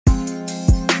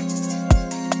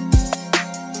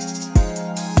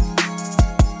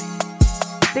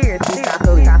Seriously,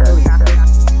 Choco Lisa.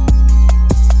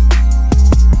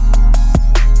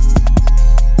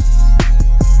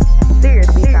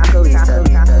 Seriously, Choco Lisa.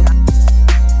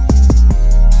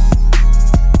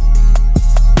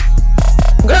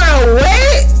 Girl,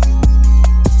 what?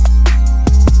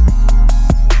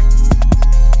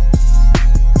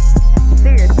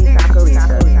 Seriously, Choco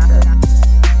Lisa.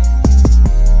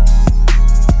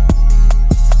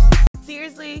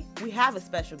 Seriously, we have a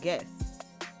special guest.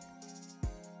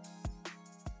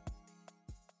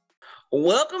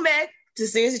 Welcome back to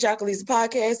Seriously Choco Lisa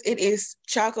podcast. It is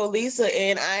Choco Lisa,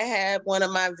 and I have one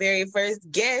of my very first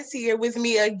guests here with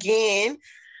me again,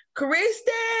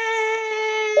 Kristen.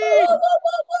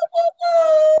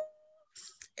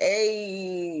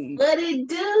 Hey, What it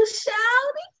do,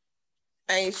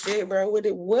 shawty? ain't shit, bro. What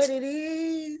it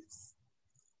is?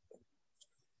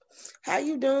 How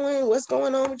you doing? What's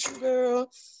going on with you, girl?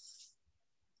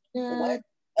 What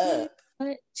up?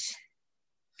 Much.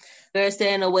 Girl,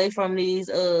 staying away from these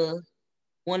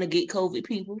want to get COVID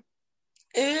people.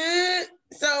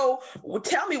 So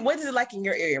tell me, what is it like in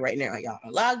your area right now? Y'all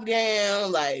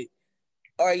lockdown? Like,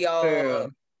 are y'all Girl.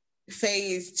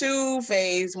 phase 2,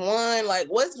 phase 1? Like,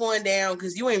 what's going down?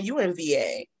 Because you in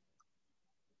VA,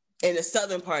 in the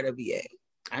southern part of VA.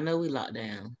 I know we locked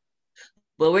down,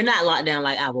 but we're not locked down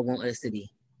like I would want us to be.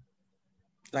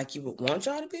 Like you would want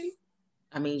y'all to be?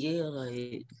 I mean, yeah,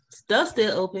 like stuff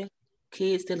still open,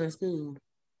 kids still in school.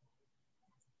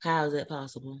 How is that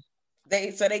possible?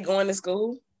 They going to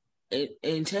school?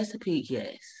 In Chesapeake,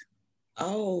 yes.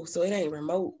 Oh, so it ain't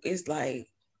remote. It's like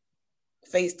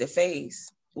face to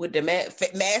face with the mask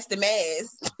to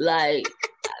mask. Like,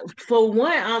 for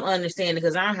one, I'm understanding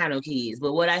because I don't have no kids,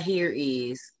 but what I hear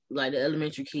is like the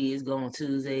elementary kids go on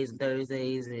Tuesdays and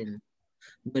Thursdays, and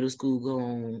middle school go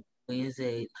on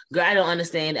Wednesdays. Girl, I don't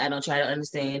understand it. I don't try to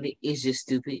understand it. It's just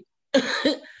stupid.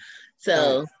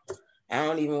 So I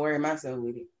don't even worry myself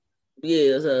with it.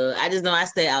 yeah, so I just know I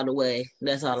stay out of the way.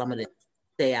 That's all I'm gonna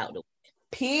stay out of the way.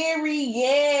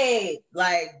 Period.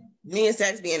 Like, me and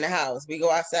Sax be in the house. We go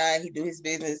outside. He do his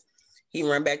business. He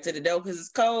run back to the door because it's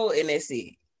cold, and that's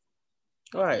it.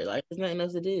 All right, like there's nothing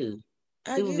else to do.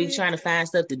 I People get be it. trying to find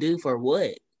stuff to do for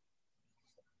what?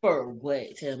 For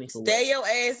what? Tell me for Stay what?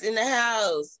 your ass in the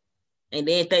house. And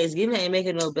then Thanksgiving ain't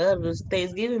making no better.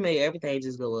 Thanksgiving made everything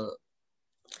just go up.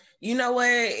 You know what?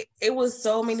 It was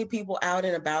so many people out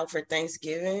and about for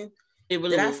Thanksgiving It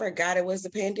really that I was. forgot it was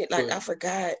the pandemic. Like, I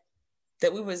forgot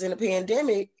that we was in a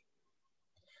pandemic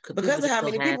because of how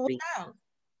many people were out.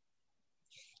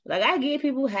 Like, I get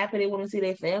people happy they want to see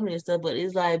their family and stuff, but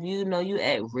it's like, you know, you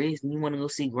at risk and you want to go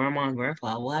see grandma and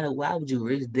grandpa. Why would you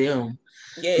risk them?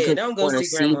 Yeah, Because don't you go want to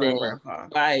see grandma and them. grandpa.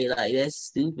 Right, like that's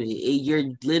stupid. You're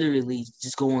literally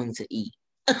just going to eat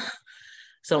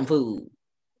some food.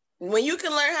 When you can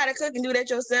learn how to cook and do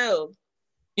that yourself.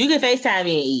 You can FaceTime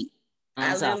me and eat.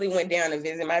 I literally went down to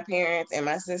visit my parents and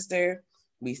my sister.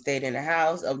 We stayed in the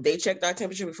house. They checked our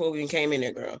temperature before we even came in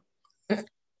there, girl.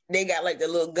 They got like the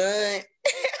little gun.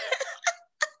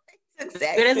 Girl,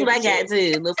 that's what I got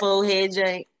too. The full head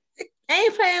drink. I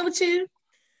ain't playing with you.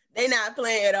 They not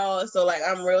playing at all. So like,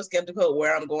 I'm real skeptical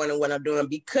where I'm going and what I'm doing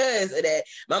because of that.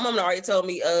 My mom already told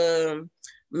me,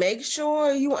 make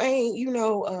sure you ain't,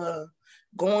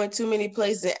 going too many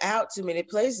places and out too many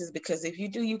places, because if you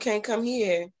do, you can't come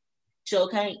here. Sure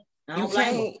can't. You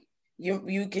can't.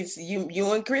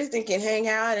 You and Kristen can hang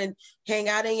out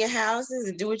in your houses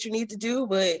and do what you need to do,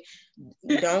 but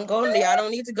don't go. Y'all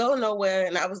don't need to go nowhere.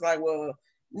 And I was like, well,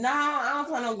 no, I don't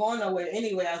plan on going nowhere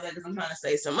anyway. I was like, because I'm trying to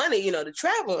save some money, to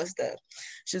travel and stuff.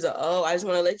 She's like, oh, I just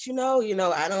want to let you know,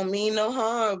 I don't mean no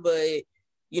harm, but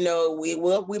we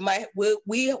might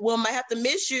have to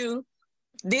miss you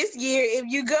this year if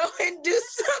you go and do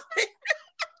something.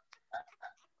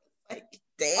 Like,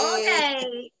 damn.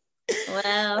 Okay.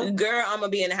 Well, girl, I'm gonna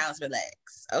be in the house,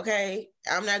 relax. Okay,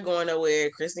 I'm not going nowhere.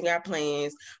 Kristen got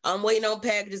plans. I'm waiting on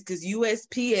packages because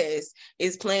USPS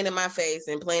is playing in my face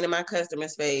and playing in my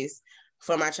customer's face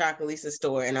for my Choco Lisa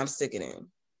store, and I'm sick of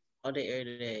them. All day,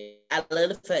 every day. I love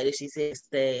the fact that she said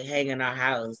stay hang in our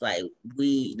house. Like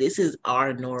this is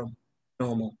our normal.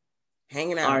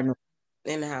 Hanging out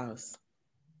in the house.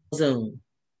 Zoom.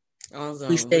 On Zoom.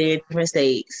 We stay in different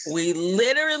states. We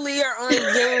literally are on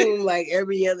Zoom like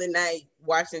every other night,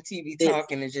 watching TV,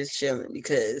 talking, and just chilling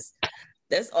because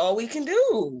that's all we can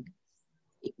do.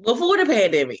 Before the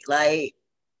pandemic, like,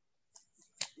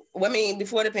 well, I mean,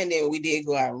 before the pandemic, we did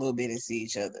go out a little bit and see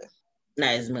each other.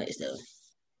 Not as much though.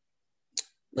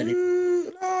 But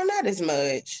no, not as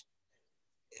much.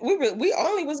 We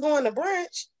only was going to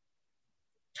brunch.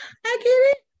 I get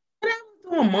it. But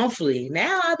doing monthly.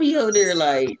 Now I be over there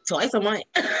like twice a month.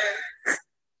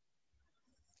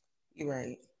 You're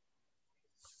right.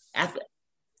 after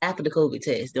after the COVID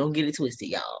test. Don't get it twisted,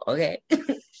 y'all. Okay.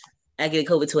 I get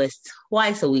a COVID test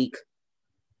twice a week.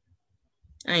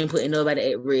 I ain't putting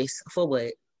nobody at risk for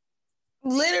what?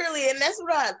 Literally, and that's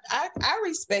what I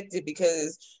respect it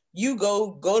because you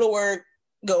go to work,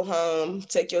 go home,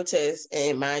 take your test,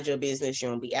 and mind your business. You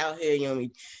don't be out here.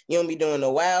 You don't be doing the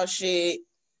wild shit.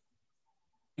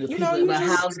 The You know, people in you my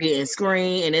just house getting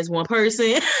screened, and it's one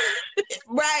person.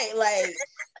 right. Like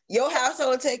your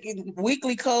household taking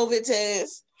weekly COVID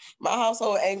tests. My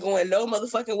household ain't going no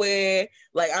motherfucking where.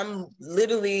 Like I'm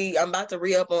about to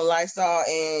re up on Lysol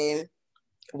and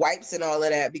wipes and all of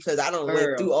that because I don't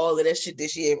went through Girl, all of that shit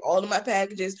this year. All of my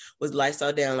packages was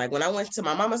Lysol down. Like when I went to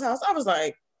my mama's house, I was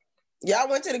like, y'all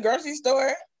went to the grocery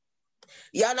store?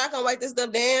 Y'all not gonna wipe this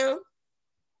stuff down?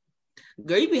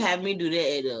 girl, you be having me do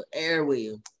that at the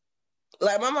airwheel.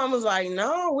 Like my mom was like,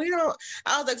 no, we don't.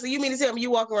 I was like, so you mean to tell me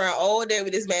you walk around all day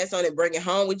with this mask on and bring it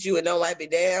home with you and don't wipe it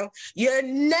down? You're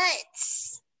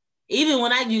nuts. Even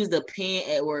when I use the pen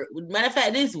at work. Matter of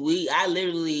fact, this week I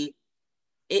literally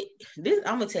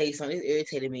I'm gonna tell you something. This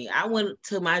irritated me. I went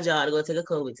to my job to go take a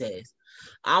COVID test.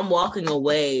 I'm walking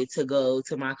away to go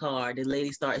to my car. The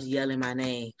lady starts yelling my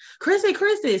name, Chrissy,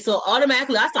 Chrissy. So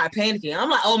automatically I start panicking. I'm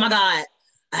like, oh my God,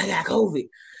 I got COVID.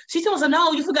 She told us,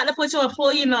 no, you forgot to put your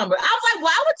employee number. I was like,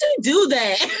 why would you do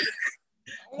that?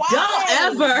 Don't Why?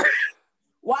 ever.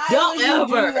 Why Don't would you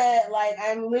ever. do that? Like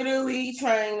I'm literally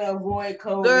trying to avoid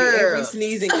COVID. Every Girl.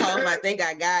 sneeze and cough, I think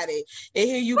I got it. And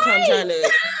here you come Right. trying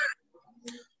to.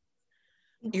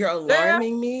 You're Girl.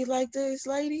 alarming me like this,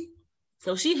 lady.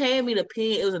 So she handed me the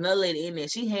pen. It was another lady in there.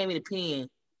 She handed me the pen.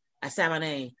 I signed my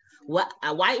name. What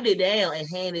I wiped it down and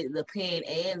handed the pen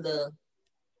and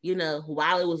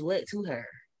while it was wet to her.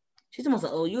 She's almost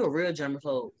like, oh, you're a real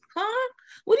germaphobe. Huh?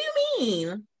 What do you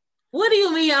mean? What do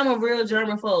you mean I'm a real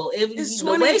germaphobe? If It's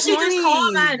the way she just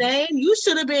called my 2020. name, you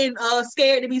should have been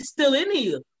scared to be still in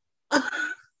here.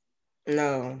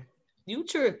 No. You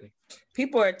tripping.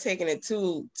 People are taking it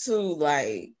too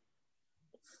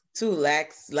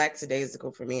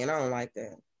lackadaisical for me, and I don't like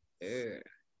that. Yeah.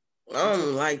 I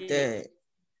don't like that.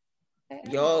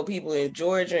 Y'all people in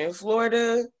Georgia and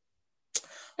Florida,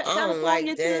 I don't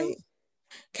like that.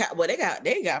 Well,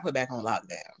 they got put back on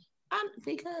lockdown.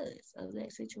 Because of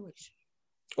that situation.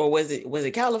 Or was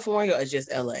it California or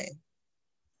just LA?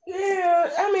 Yeah,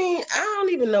 I mean, I don't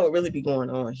even know what really be going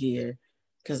on here.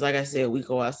 Because like I said, we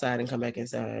go outside and come back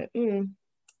inside.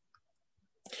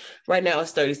 Right now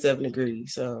it's 37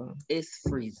 degrees, so it's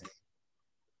freezing.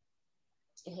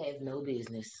 It has no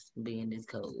business being this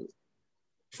cold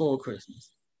for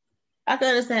Christmas. I can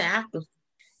understand after.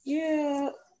 Yeah.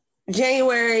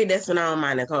 January, that's when I don't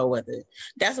mind the cold weather.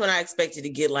 That's when I expected to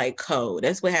get like cold.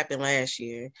 That's what happened last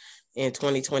year in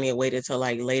 2020. I waited till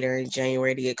like later in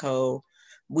January to get cold.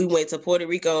 We went to Puerto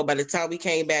Rico. By the time we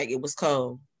came back, it was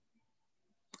cold.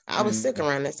 I was sick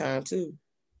around that time too.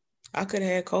 I could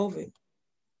have had COVID.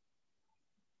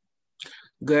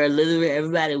 Girl, literally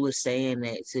everybody was saying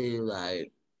that too.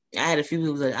 Like, I had a few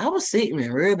people like, I was sick,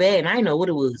 man, real bad, and I didn't know what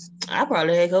it was. I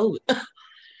probably had COVID.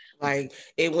 Like,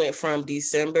 it went from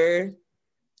December,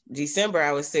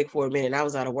 I was sick for a minute. I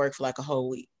was out of work for like a whole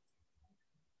week.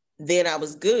 Then I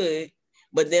was good,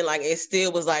 but then like it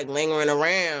still was like lingering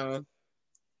around.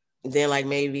 Then like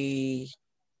maybe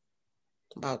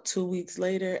about 2 weeks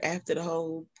later, after the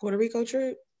whole Puerto Rico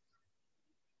trip,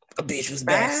 a bitch was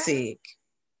back sick.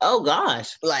 Oh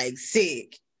gosh. Like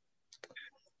sick.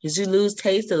 Did you lose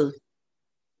taste of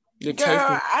your Girl, taste?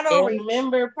 I don't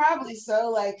remember. Probably so.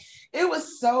 Like it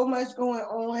was so much going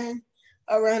on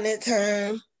around that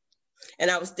time.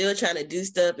 And I was still trying to do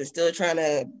stuff and still trying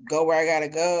to go where I gotta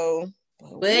go.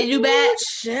 Well, you back?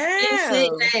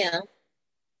 Child. Now.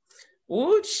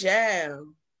 Woo, child.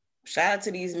 Shout out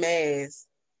to these masks.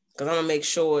 Cause I'm gonna make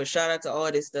sure. Shout out to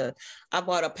all this stuff. I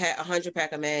bought 100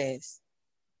 pack of masks.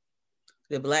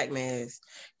 The black masks.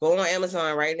 Go on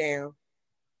Amazon right now.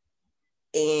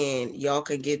 And y'all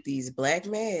can get these black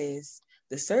masks,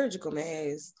 the surgical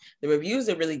masks. The reviews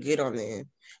are really good on them.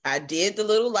 I did the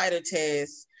little lighter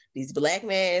test. These black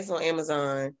masks on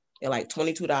Amazon, they're like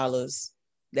 $22.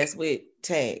 That's with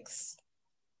tax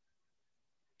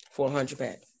for 100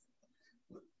 pack.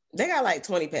 They got like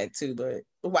 20 pack too, but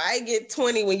why get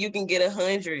 20 when you can get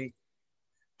 100?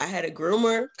 I had a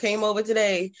groomer came over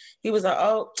today. He was like,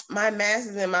 "Oh, my mask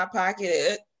is in my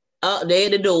pocket." Oh, there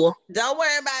at the door. Don't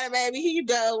worry about it, baby. Here you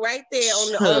go, right there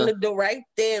on the door, right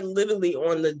there, literally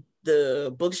on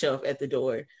the bookshelf at the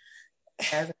door.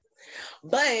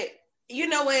 But you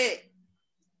know what?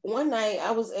 one night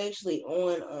I was actually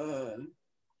on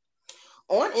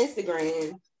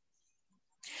Instagram,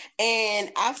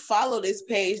 and I follow this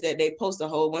page that they post a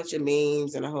whole bunch of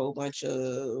memes and a whole bunch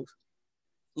of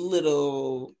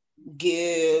little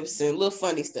gifts and little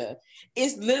funny stuff.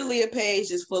 It's literally a page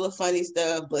just full of funny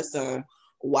stuff, but some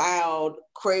wild,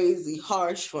 crazy,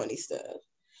 harsh, funny stuff.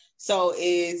 So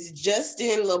it's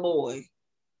Justin LaBoy.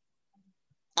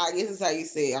 I guess that's how you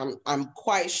say it. I'm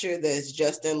quite sure that it's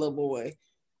Justin LaBoy,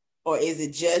 or is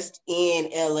it just in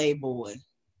LA boy?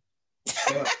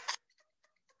 Yeah.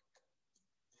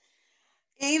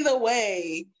 Either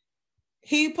way,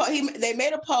 they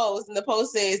made a post, and the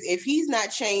post says, if he's not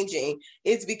changing,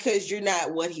 it's because you're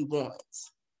not what he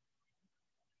wants.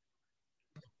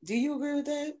 Do you agree with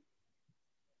that?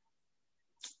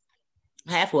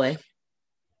 Halfway.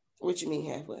 What you mean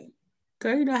halfway?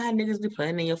 Girl, you know how niggas be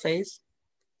playing in your face.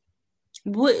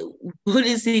 What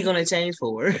is he gonna change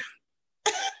for?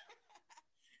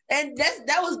 And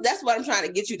that's what I'm trying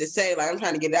to get you to say. Like, I'm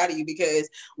trying to get it out of you, because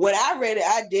when I read it,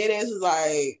 I did it. It was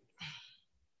like,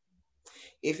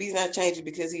 if he's not changing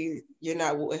because you're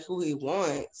not who he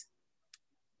wants,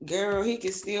 girl, he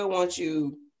can still want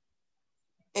you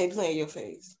and play in your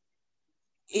face.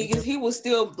 He will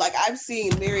still, like, I've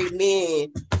seen married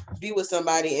men be with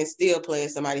somebody and still play in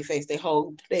somebody's face their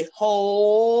whole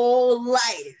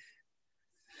life.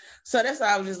 So that's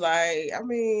why I was just like, I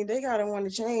mean, they gotta want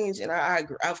to change, and I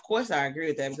of course I agree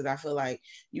with that, because I feel like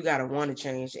you gotta want to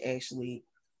change to actually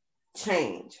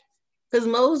change. Because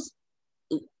most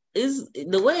is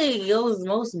the way it goes.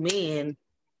 Most men,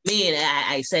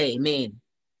 I say men,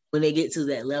 when they get to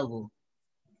that level,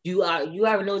 you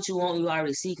already know what you want. You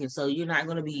already seeking, so you're not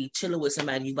gonna be chilling with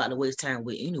somebody you about to waste time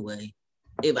with anyway.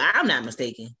 If I'm not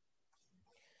mistaken.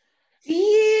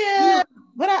 Yeah,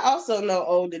 but I also know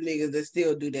older niggas that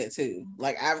still do that too.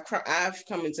 Like, I've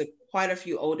come into quite a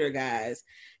few older guys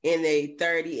in their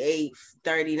 38,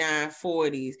 39,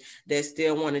 40s that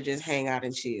still want to just hang out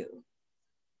and chill.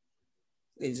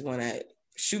 They just want to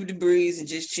shoot the breeze and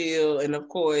just chill, and of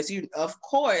course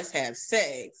have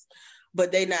sex,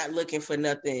 but they not looking for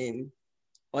nothing,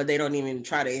 or they don't even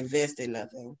try to invest in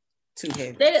nothing too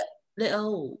heavy. They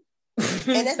old.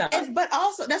 But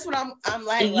also that's what I'm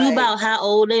like. And you about how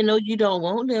old they know you don't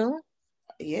want them.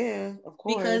 Yeah, of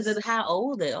course. Because of how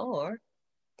old they are.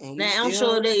 Now, I'm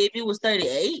still... sure that if you was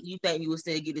 38, you think you would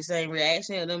still get the same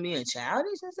reaction of them being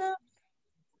childish and stuff?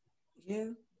 Yeah.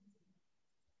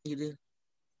 You do?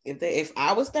 If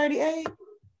I was 38?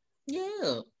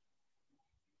 Yeah.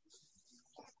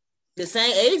 The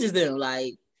same age as them,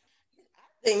 like.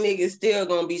 I think niggas still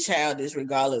gonna be childish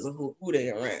regardless of who they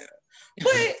around.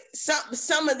 But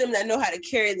some of them that know how to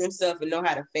carry themselves and know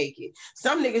how to fake it.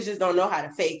 Some niggas just don't know how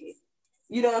to fake it.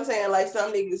 You know what I'm saying? Like,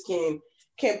 some niggas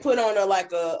can put on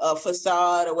a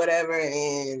facade or whatever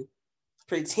and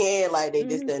pretend like they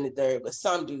this, that, and the third, but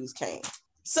some dudes can't.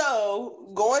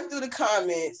 So, going through the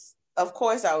comments, of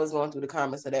course I was going through the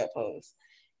comments of that post,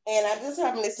 and I just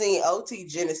happened to see OT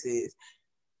Genesis,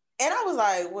 and I was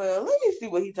like, well, let me see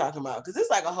what he's talking about, because it's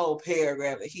like a whole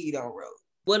paragraph that he don't wrote.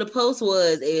 Well, the post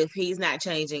was, if he's not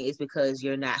changing, it's because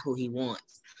you're not who he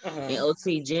wants. And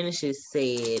OT Genesis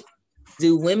said,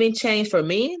 do women change for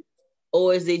men,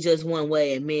 or is it just one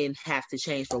way and men have to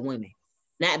change for women?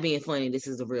 Not being funny, this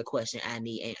is a real question. I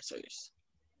need answers.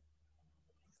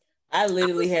 I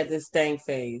literally had this stank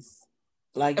face,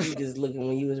 like you just looking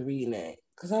when you was reading that,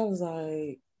 because I was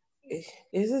like,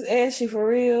 is this Ashley for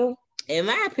real? In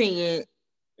my opinion,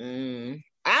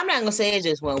 I'm not gonna say it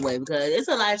just one way, because it's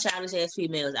a lot of childish ass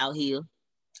females out here.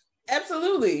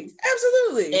 Absolutely.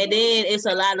 And then it's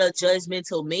a lot of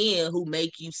judgmental men who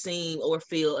make you seem or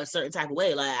feel a certain type of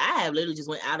way. Like, I have literally just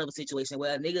went out of a situation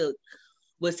where a nigga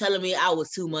was telling me I was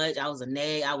too much, I was a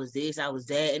nag, I was this, I was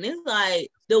that, and it's like,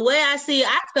 the way I see it,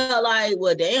 I felt like,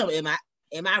 well, damn,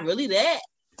 am I really that?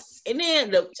 And then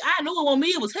I knew it wasn't me,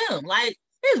 it was him. Like,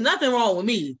 there's nothing wrong with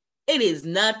me. It is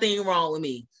nothing wrong with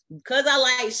me. Because I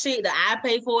like shit that I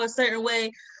pay for a certain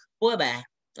way, boy, bye.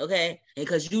 Okay? And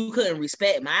because you couldn't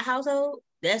respect my household,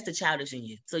 that's the childish in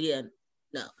you. So yeah,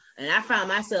 no. And I found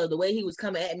myself, the way he was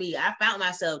coming at me, I found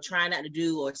myself trying not to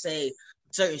do or say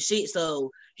certain shit so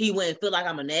he wouldn't feel like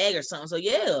I'm a nag or something. So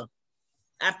yeah,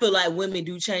 I feel like women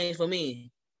do change for men.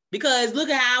 Because look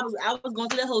at how I was going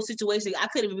through that whole situation. I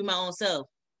couldn't even be my own self,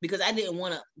 because I didn't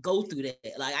want to go through that.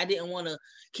 Like, I didn't want to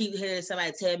keep hearing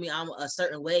somebody tell me I'm a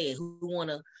certain way and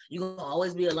you gonna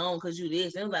always be alone because you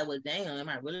this. And I was like, well, damn, am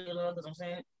I really alone? Because I'm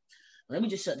saying, let me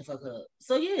just shut the fuck up.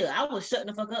 So yeah, I was shutting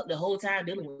the fuck up the whole time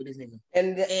dealing with this nigga.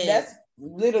 And that's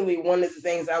literally one of the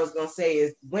things I was gonna say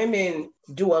is women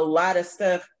do a lot of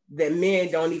stuff that men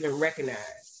don't even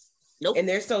recognize. Nope. And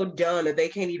they're so dumb that they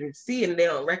can't even see it and they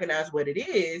don't recognize what it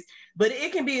is. But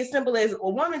it can be as simple as a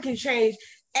woman can change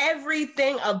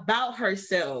everything about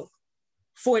herself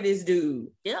for this dude.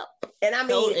 Yep. And I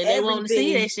mean, and they won't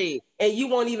see that shit. And you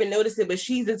won't even notice it, but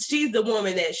she's the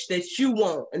woman that you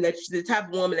want, and that's the type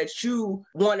of woman that you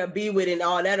want to be with and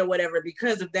all that or whatever,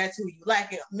 because of that's who you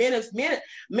like. And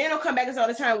men will come back and say all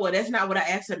the time, well, that's not what I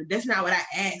asked her. That's not what I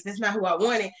asked. That's not who I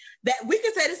wanted. That we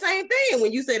can say the same thing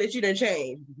when you say that you didn't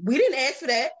change. We didn't ask for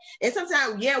that. And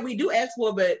sometimes, yeah, we do ask for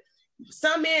it, but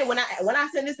some men, when I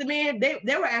send this to men,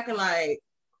 they were acting like,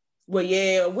 well,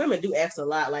 yeah, women do ask a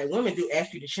lot. Like women do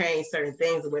ask you to change certain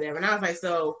things or whatever. And I was like,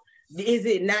 so is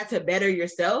it not to better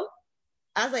yourself?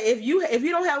 I was like, if you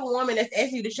don't have a woman that's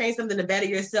asking you to change something to better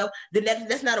yourself, then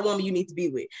that's not a woman you need to be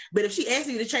with. But if she asks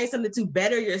you to change something to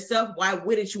better yourself, why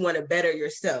wouldn't you want to better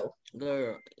yourself?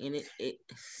 Girl, and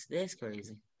that's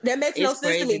crazy. That makes no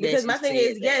sense to me, because my thing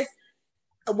is, yes,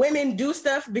 women do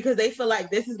stuff because they feel like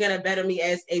this is going to better me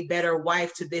as a better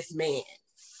wife to this man,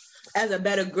 as a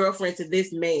better girlfriend to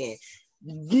this man.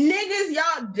 Niggas,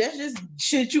 y'all, that's just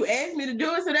shit you asked me to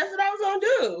do it, so that's what I was gonna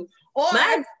do. Or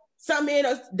some men,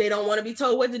 they don't want to be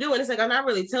told what to do, and it's like, I'm not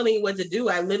really telling you what to do.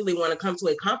 I literally want to come to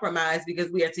a compromise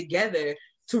because we are together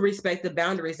to respect the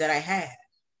boundaries that I have.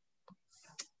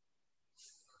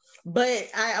 But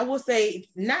I will say,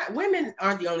 not women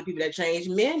aren't the only people that change.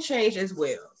 Men change as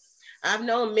well. I've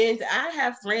known men. I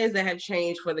have friends that have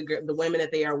changed for the women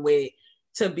that they are with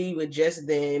to be with just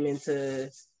them and to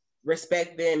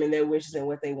respect them and their wishes and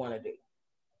what they want to do.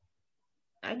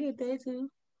 I get that too.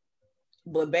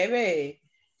 But baby,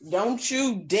 don't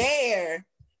you dare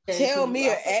tell me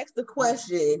or ask the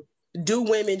question, do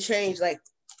women change? Like,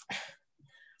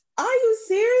 are you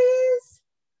serious?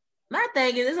 My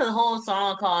thing is, this is a whole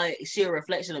song called Sheer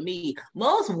Reflection of Me.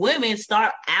 Most women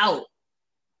start out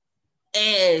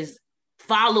as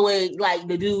following like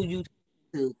the dude you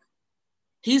do.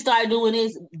 He started doing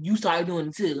this, you started doing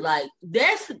it too. Like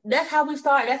that's how we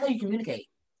start. That's how you communicate.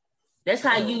 That's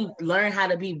how you learn how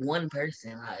to be one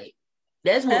person. Like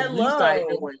that's what we started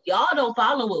doing. Y'all don't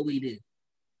follow what we do.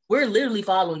 We're literally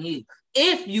following you.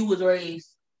 If you was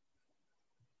raised,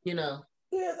 you know.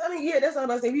 Yes, I mean, yeah, that's what I'm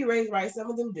about to say. If you raised right, some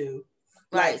of them do.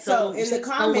 Right. Like, so in the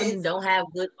comments, some don't have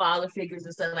good father figures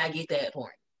and stuff. I get that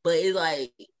point, but it's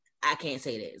like I can't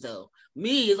say that. So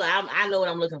me, it's like I know what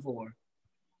I'm looking for.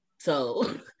 So,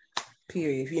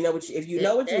 period. If you know what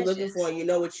you're looking for and you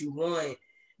know what you want,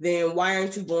 then why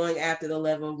aren't you going after the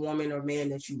level of woman or man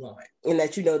that you want and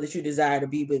that you know that you desire to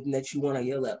be with and that you want on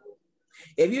your level?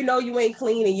 If you know you ain't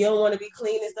clean and you don't want to be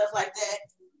clean and stuff like that,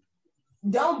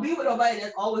 don't be with nobody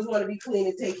that always want to be clean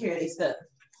and take care of their stuff.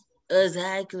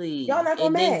 Exactly. Y'all not gonna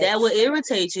match. That would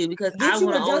irritate you because Get I you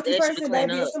want a junkie person,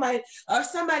 baby, up.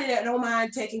 somebody that don't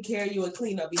mind taking care of you and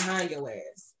clean up behind your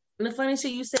ass. And the funny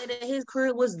shit, you said that his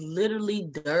crib was literally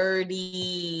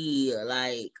dirty.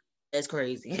 Like, that's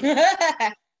crazy.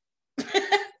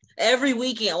 Every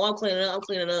weekend, I'm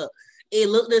cleaning up. It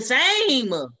looked the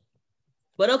same.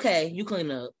 But okay, you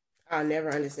clean up. I'll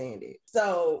never understand it.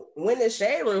 So when the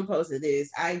Shade Room posted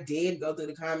this, I did go through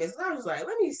the comments. And I was like,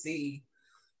 let me see.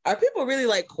 Are people really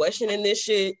like questioning this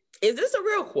shit? Is this a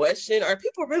real question? Are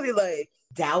people really like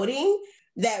doubting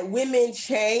that women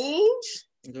change?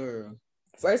 Girl.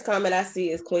 First comment I see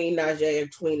is Queen Naja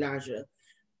and Queen Naja.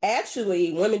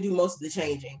 Actually, women do most of the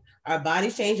changing. Our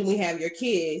bodies change when we have your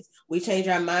kids. We change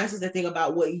our minds to think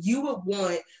about what you would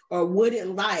want or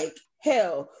wouldn't like.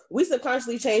 Hell, we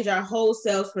subconsciously change our whole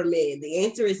selves for men. The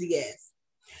answer is yes.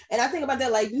 And I think about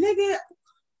that like, nigga,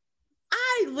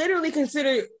 I literally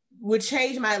would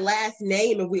change my last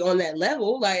name if we on that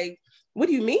level. Like, what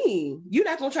do you mean? You're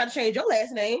not gonna try to change your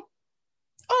last name?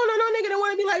 Oh no, nigga don't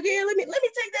want to be like, yeah, let me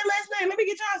take that last name. Let me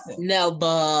get Johnson.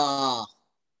 Never.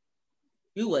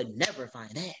 You would never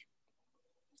find that.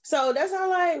 So that's how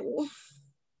like,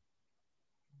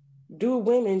 do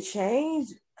women change?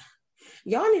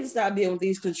 Y'all need to stop dealing with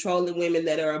these controlling women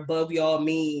that are above y'all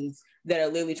means, that are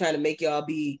literally trying to make y'all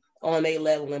be on a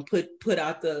level and put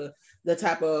out the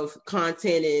type of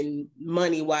content and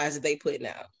money wise that they putting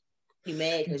out. You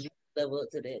mad because you level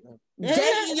up to that.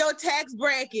 Dating your tax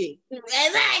bracket.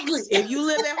 Exactly. If you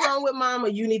live at home with mama,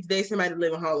 you need to date somebody to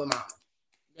live at home with mama.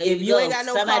 If you ain't got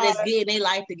no somebody car, that's getting their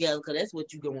life together, because that's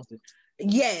what you going through.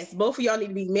 Yes, both of y'all need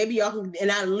to be. Maybe y'all can.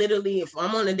 And I literally, if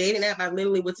I'm on a dating app, I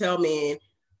literally would tell men,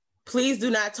 please do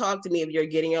not talk to me if you're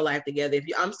getting your life together.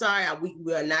 I'm sorry,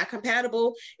 we are not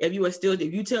compatible. If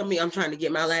you tell me I'm trying to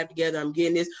get my life together, I'm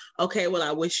getting this. Okay, well,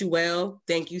 I wish you well.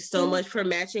 Thank you so much for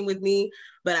matching with me,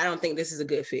 but I don't think this is a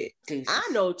good fit.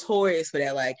 I'm notorious for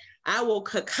that. Like, I will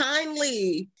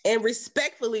kindly and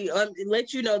respectfully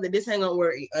let you know that this ain't gonna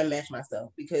work. Unmatch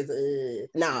myself because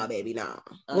nah, baby, nah,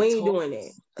 we ain't doing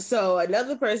it. So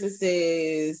another person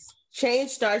says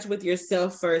change starts with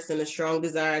yourself first and a strong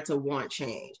desire to want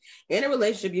change. In a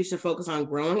relationship, you should focus on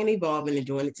growing and evolving and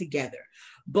doing it together.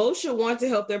 Both should want to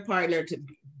help their partner to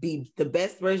be the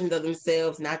best versions of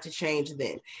themselves, not to change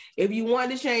them. If you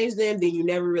want to change them, then you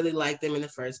never really liked them in the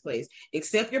first place.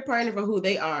 Accept your partner for who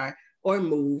they are or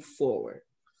move forward.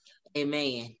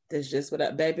 Amen. That's just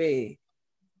what baby.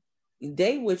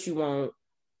 Date what you want.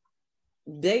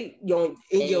 Date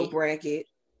in your bracket.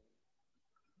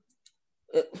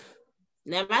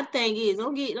 Now my thing is,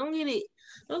 don't get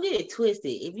it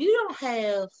twisted. If you don't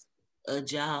have a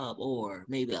job or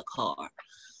maybe a car,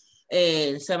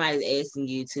 and somebody's asking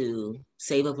you to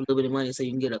save up a little bit of money so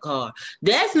you can get a car,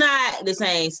 that's not the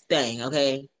same thing,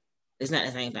 okay? It's not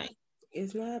the same thing.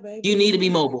 It's not, baby. You need to be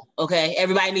mobile, okay?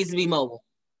 Everybody needs to be mobile.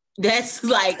 That's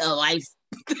like a life.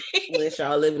 Unless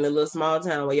y'all live in a little small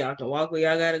town where y'all can walk where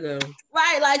y'all gotta go.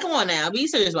 Right, like come on now, be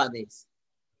serious about this.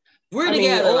 We're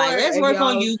together, like let's work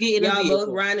on you getting a vehicle. Y'all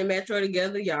both riding the metro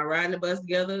together, y'all riding the bus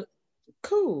together.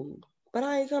 Cool. But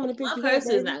I ain't coming to pick you up. My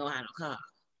person is not gonna have no car.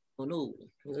 Oh no.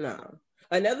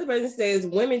 Another person says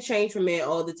women change for men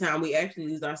all the time. We actually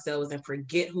lose ourselves and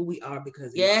forget who we are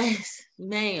because yes,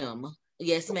 ma'am.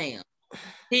 Yes, ma'am.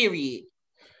 Period.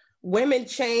 Women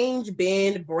change,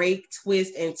 bend, break,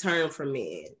 twist, and turn for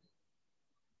men.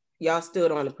 Y'all still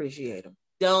don't appreciate them.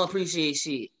 Don't appreciate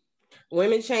shit.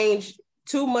 Women change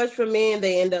too much for men.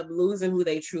 They end up losing who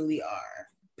they truly are.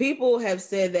 People have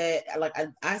said that, like,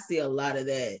 I see a lot of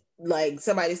that. Like,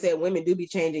 somebody said women do be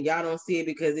changing. Y'all don't see it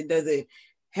because it doesn't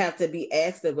have to be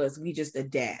asked of us. We just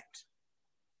adapt.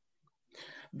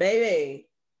 Baby,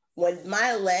 when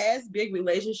my last big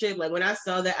relationship, like when I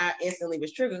saw that, I instantly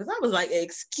was triggered because I was like,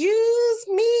 excuse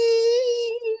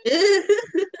me.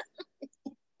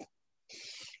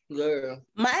 Girl.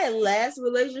 My last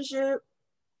relationship,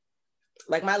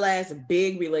 like my last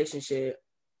big relationship,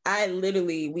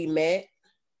 we met,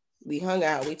 we hung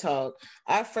out, we talked.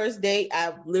 Our first date,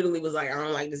 I literally was like, I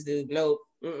don't like this dude. Nope.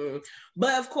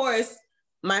 But of course,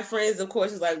 my friends, of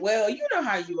course, is like, well, you know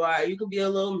how you are. You can be a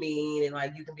little mean and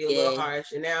like you can be a little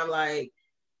harsh. And now I'm like,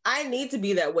 I need to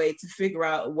be that way to figure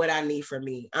out what I need from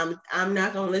me. I'm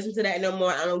not gonna listen to that no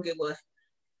more. I don't give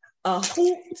a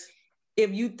hoot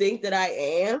if you think that I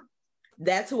am.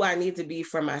 That's who I need to be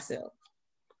for myself.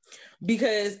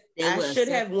 Because I should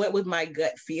have went with my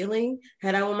gut feeling.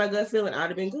 Had I went my gut feeling, I'd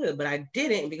have been good. But I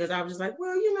didn't because I was just like,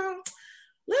 well,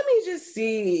 let me just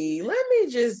see. Let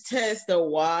me just test the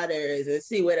waters and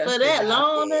see what else. For that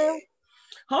long now?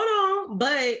 Hold on.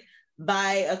 But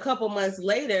by a couple months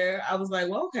later, I was like,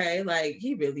 well, okay, like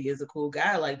he really is a cool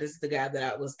guy. Like this is the guy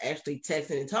that I was actually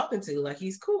texting and talking to. Like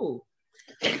he's cool.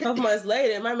 A couple months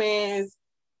later, my man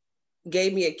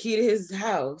gave me a key to his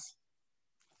house.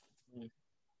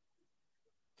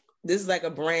 This is like a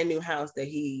brand new house that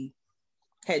he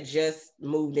had just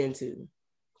moved into,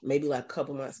 maybe like a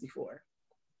couple months before.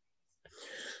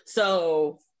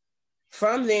 So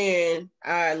from then,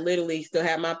 I literally still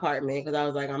had my apartment because I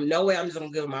was like, no way I'm just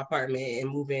gonna give him my apartment and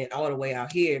move in all the way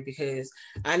out here because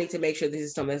I need to make sure this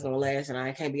is something that's gonna last and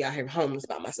I can't be out here homeless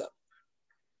by myself.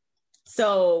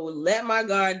 So let my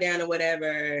guard down or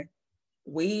whatever.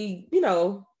 We,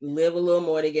 live a little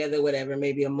more together, whatever.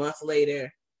 Maybe a month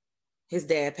later, his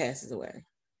dad passes away.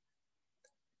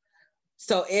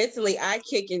 So instantly I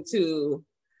kick into,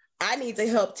 I need to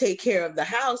help take care of the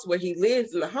house where he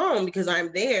lives in the home because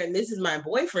I'm there and this is my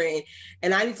boyfriend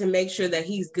and I need to make sure that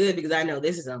he's good because I know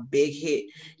this is a big hit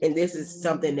and this is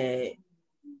something that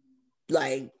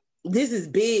like, this is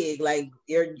big. Like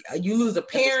you lose a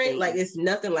parent, like it's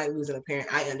nothing like losing a parent.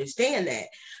 I understand that.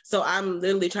 So I'm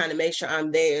literally trying to make sure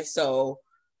I'm there. So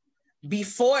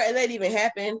before that even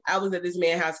happened, I was at this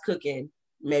man's house cooking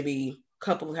maybe a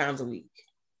couple of times a week.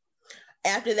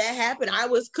 After that happened, I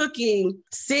was cooking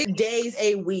 6 days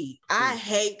a week. I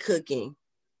hate cooking.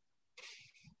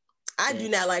 I do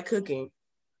not like cooking.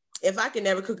 If I could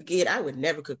never cook again, I would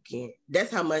never cook again.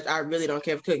 That's how much I really don't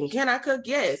care for cooking. Can I cook?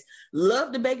 Yes.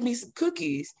 Love to bake me some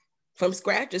cookies from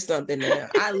scratch or something now.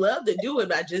 I love to do it,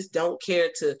 but I just don't care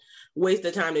to waste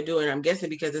the time to do it. I'm guessing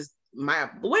because it's the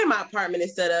way my apartment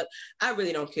is set up, I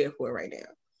really don't care for it right now.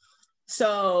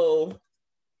 So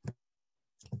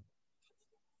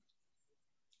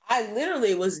I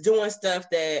literally was doing stuff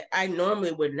that I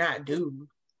normally would not do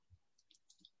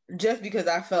just because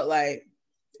I felt like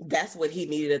that's what he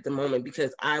needed at the moment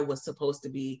because I'm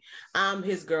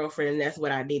his girlfriend and that's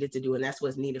what I needed to do and that's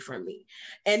what's needed from me.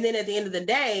 And then at the end of the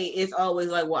day, it's always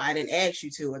like, well, I didn't ask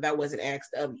you to or that wasn't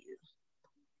asked of you.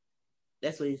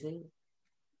 That's what he said.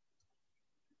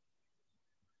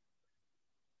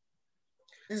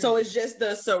 So it's just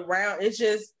the surround. It's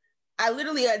just I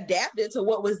literally adapted to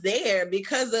what was there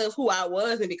because of who I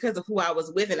was and because of who I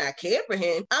was with, and I cared for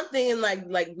him. I'm thinking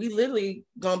like we literally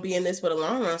gonna be in this for the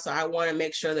long run, so I want to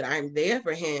make sure that I'm there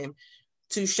for him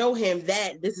to show him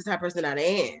that this is the type of person I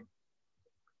am.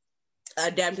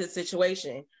 Adapt to the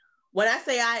situation. When I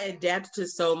say I adapted to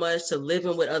so much, to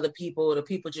living with other people, the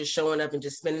people just showing up and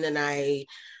just spending the night,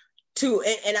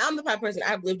 and I'm the type of person,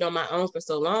 I've lived on my own for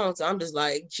so long, so I'm just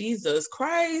like, Jesus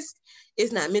Christ,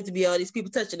 it's not meant to be all these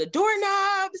people touching the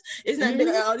doorknobs. It's not meant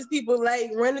to be all these people like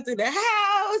running through the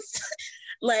house.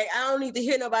 Like, I don't need to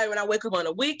hear nobody when I wake up on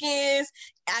the weekends.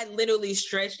 I literally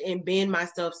stretched and bent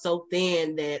myself so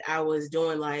thin that I was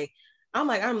doing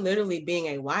I'm literally being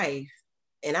a wife,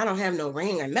 and I don't have no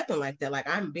ring or nothing like that. Like,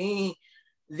 I'm being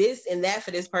this and that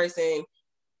for this person.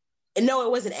 And no,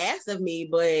 it wasn't asked of me,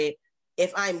 but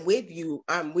if I'm with you,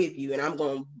 I'm with you, and I'm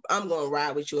going to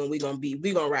ride with you, and we're going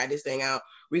to ride this thing out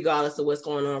regardless of what's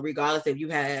going on, regardless if you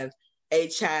have a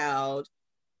child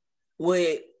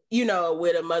with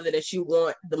a mother that you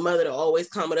want the mother to always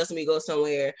come with us when we go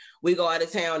somewhere. We go out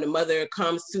of town, the mother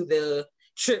comes to the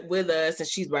trip with us, and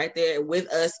she's right there with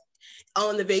us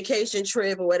on the vacation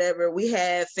trip or whatever. We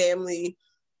have family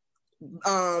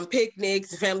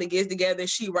picnics, family gets together.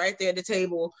 She right there at the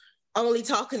table, only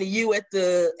talking to you at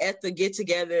the get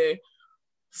together.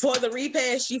 For the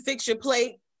repast, she fixed your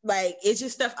plate. Like, it's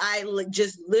just stuff I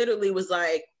just literally was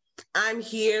like, I'm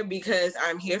here because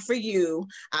I'm here for you.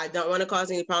 I don't want to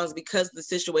cause any problems because of the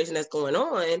situation that's going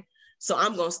on. So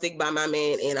I'm going to stick by my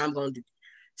man, and I'm going to do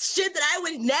shit that I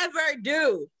would never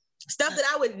do. Stuff that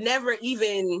I would never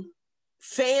even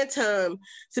phantom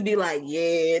to be like,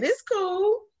 yeah, this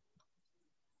cool.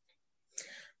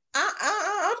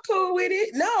 I'm cool with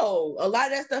it. No, a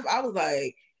lot of that stuff I was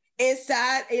like,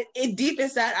 inside, deep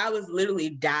inside, I was literally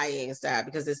dying inside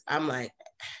because I'm like,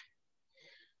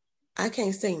 I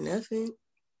can't say nothing.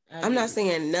 I'm not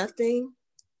saying nothing.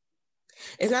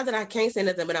 It's not that I can't say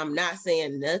nothing, but I'm not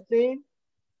saying nothing.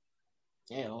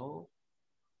 Hell.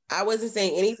 I wasn't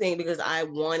saying anything because I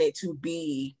didn't want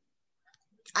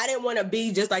to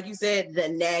be, just like you said, the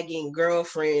nagging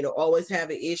girlfriend or always have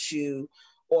an issue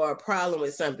or a problem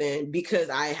with something because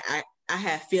I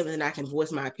have feelings and I can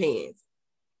voice my opinions.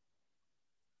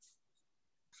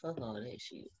 Fuck all that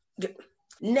shit.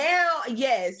 Now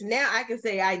I can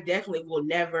say I definitely will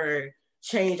never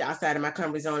change outside of my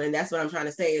comfort zone, and that's what I'm trying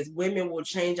to say is women will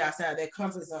change outside of their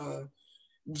comfort zone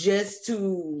just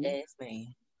to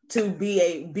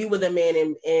be with a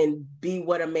man and be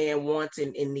what a man wants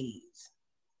and needs.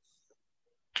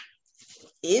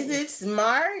 Is it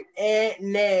smart?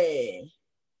 Nah.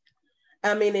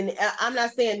 I mean, and I'm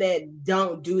not saying that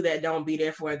don't do that, don't be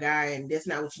there for a guy, and that's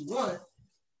not what you want.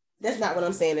 That's not what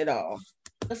I'm saying at all.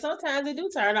 But sometimes it do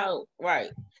turn out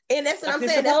right. And that's what I'm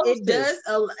saying.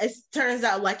 It turns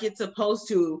out like it's supposed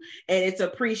to, and it's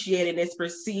appreciated, and it's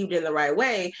perceived in the right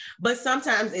way. But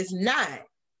sometimes it's not.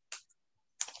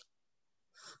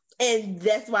 And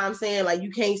that's why I'm saying, like, you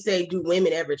can't say, do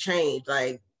women ever change?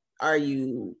 Like, are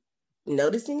you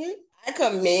noticing it? I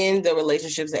commend the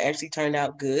relationships that actually turned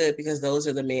out good because those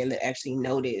are the men that actually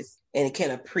notice and can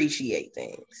appreciate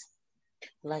things.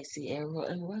 Like Sierra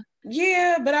and what?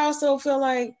 Yeah, but I also feel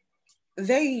like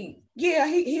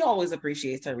he always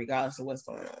appreciates her regardless of what's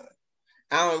going on.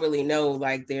 I don't really know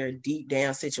like their deep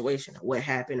down situation, what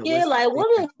happened. Yeah, like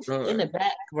what if in the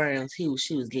background she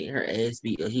was getting her ass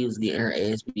beat or he was getting her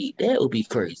ass beat? That would be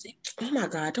crazy. Oh my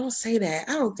God, don't say that.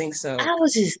 I don't think so.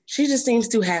 She just seems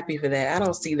too happy for that. I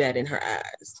don't see that in her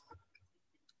eyes.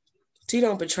 She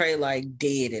don't portray like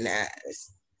dead in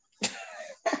eyes.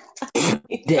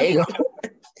 There you go.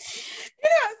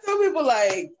 Some people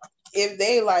like if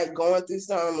they like going through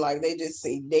something, like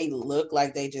they look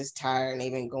like they just tired and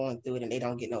they've been going through it and they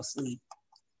don't get no sleep.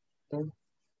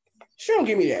 She don't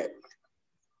give me that.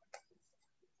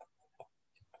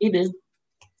 You do.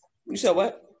 You said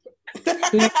what?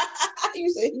 You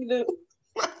said you do.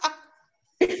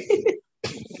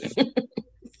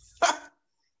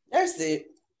 That's it.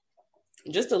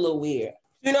 Just a little weird.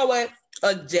 You know what?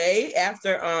 A day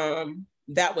after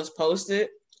that was posted,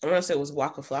 I'm gonna say it was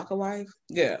Waka Flocka wife.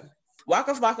 Yeah.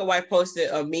 Waka Flocka wife posted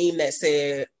a meme that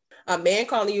said, a man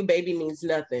calling you baby means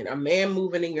nothing. A man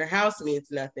moving in your house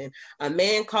means nothing. A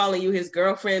man calling you his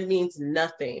girlfriend means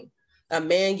nothing. A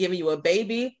man giving you a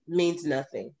baby means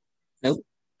nothing. Nope.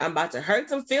 I'm about to hurt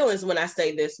some feelings when I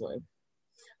say this one.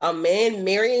 A man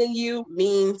marrying you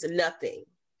means nothing.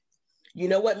 You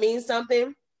know what means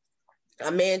something?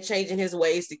 A man changing his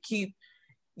ways to keep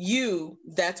you,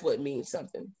 that's what means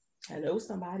something. I know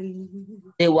somebody.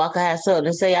 Did Walker have something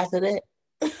to say after that?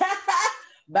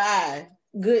 Bye.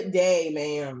 Good day,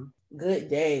 ma'am. Good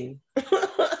day.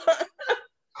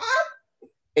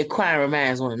 Inquiring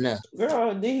minds want to know.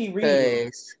 Girl, did he read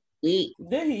it? Because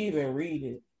Did he even read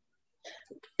it?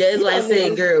 that's why I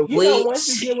said, girl, you wait. know,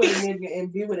 once you get with a nigga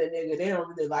and be with a nigga, they don't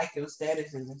really like your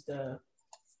statuses and stuff.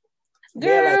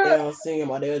 They're like, they don't see him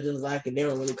or they'll just like it. They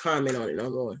don't really comment on it no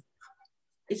more.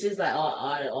 It's just like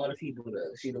all the people,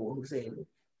 she the one who said it.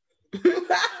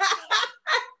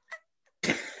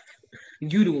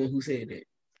 You the one who said it.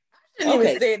 I didn't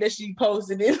even say that she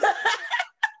posted it. I should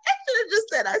have just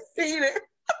said I seen it.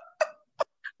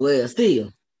 Well,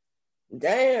 still.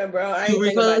 Damn, bro. I ain't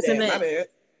think about that.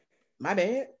 My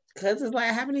bad. Because it's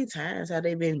like, how many times have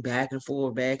they been back and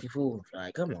forth?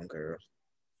 Like, come on, girl.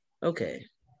 Okay.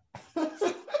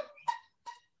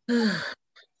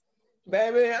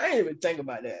 Baby, I ain't even think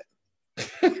about that.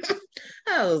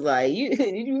 I was like,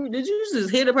 did you just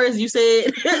hear the person you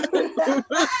said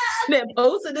that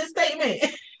posted this statement?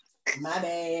 My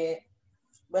bad.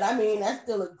 But I mean, I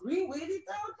still agree with it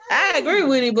though. I agree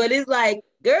with it, but it's like,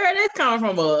 girl, that's coming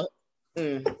from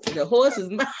the horse's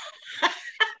mouth.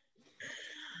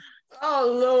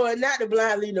 Oh Lord, not the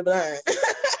blind leading the blind.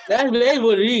 That's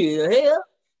what it is. Hell,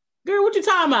 girl, what you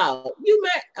talking about? You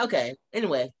met? Okay.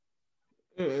 Anyway.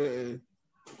 Good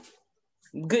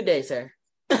day, sir.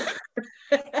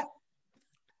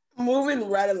 Moving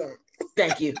right along.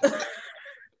 Thank you.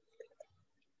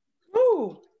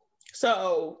 Ooh.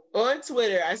 So on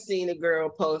Twitter, I seen a girl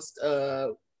post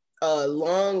a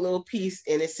long little piece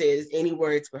and it says, "Any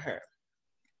words for her?"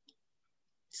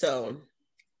 So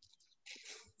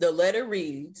the letter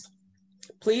reads,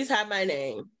 "Please hide my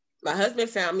name. My husband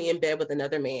found me in bed with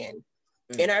another man.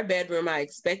 In our bedroom, I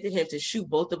expected him to shoot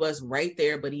both of us right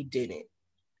there, but he didn't.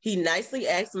 He nicely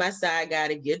asked my side guy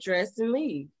to get dressed and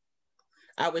leave.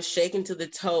 I was shaken to the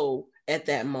toe at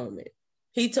that moment.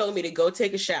 He told me to go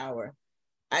take a shower.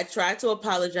 I tried to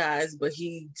apologize, but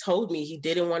he told me he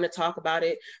didn't want to talk about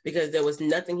it because there was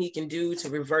nothing he can do to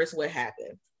reverse what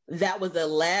happened. That was the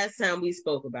last time we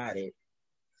spoke about it.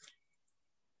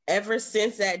 Ever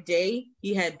since that day,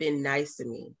 he had been nice to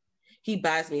me. He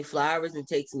buys me flowers and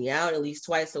takes me out at least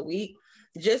twice a week.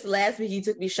 Just last week, he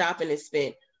took me shopping and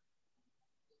spent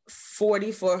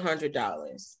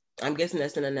 $4,400. I'm guessing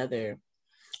that's in another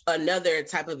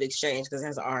type of exchange because it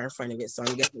has an R in front of it. So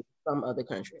I'm guessing some other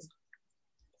country.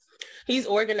 He's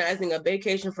organizing a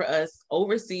vacation for us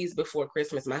overseas before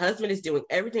Christmas. My husband is doing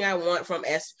everything I want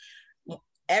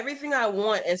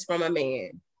as from a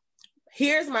man.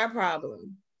 Here's my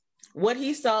problem. What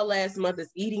he saw last month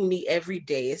is eating me every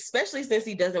day, especially since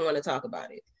he doesn't want to talk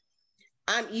about it.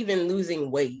 I'm even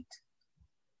losing weight.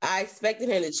 I expected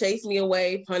him to chase me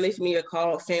away, punish me, or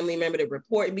call a family member to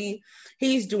report me.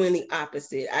 He's doing the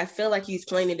opposite. I feel like he's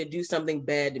planning to do something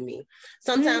bad to me.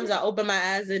 Sometimes I open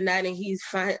my eyes at night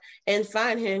and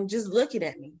find him just looking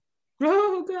at me.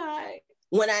 Oh, God.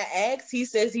 When I ask, he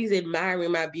says he's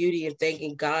admiring my beauty and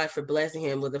thanking God for blessing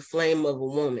him with the flame of a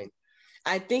woman.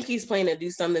 I think he's planning to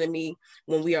do something to me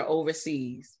when we are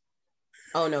overseas.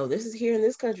 Oh, no, this is here in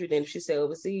this country. Then she said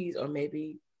overseas, or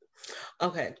maybe.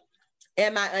 Okay.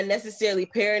 Am I unnecessarily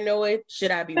paranoid?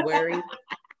 Should I be worried?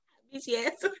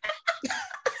 Yes.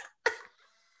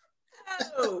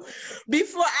 Oh,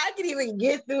 before I could even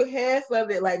get through half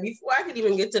of it, like before I could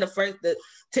even get to the first,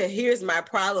 to here's my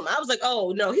problem, I was like,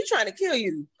 oh no, he's trying to kill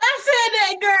you. I said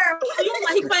that, girl. You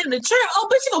like he playing the trick. Oh,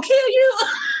 but she gonna kill you.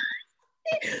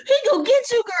 He gonna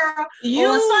get you, girl. You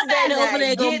Sunday over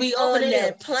there gonna be on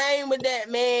that plane with that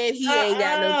man. He ain't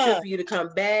got no trip for you to come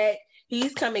back.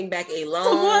 He's coming back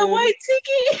alone. One-way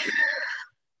ticket.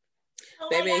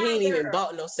 Baby, he ain't even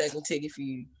bought no second ticket for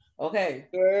you. Okay.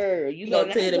 Girl, you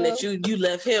gonna tell them that you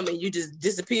left him and you just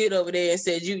disappeared over there and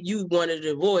said you wanted a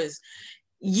divorce.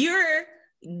 You're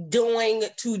going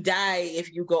to die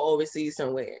if you go overseas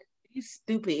somewhere. You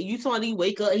stupid. You saw him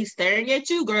wake up, he's staring at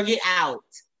you, girl, get out.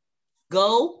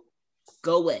 Go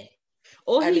away.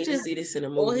 Or I need to see this in a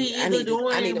movie. Or he either doing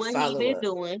what he been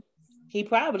doing. He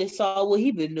probably saw what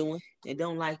he been doing and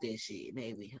don't like that shit,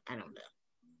 maybe. I don't know.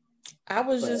 I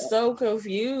was just so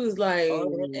confused. Like,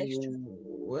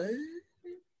 what?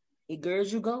 The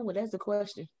girls you going with? That's the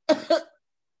question.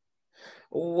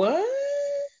 What?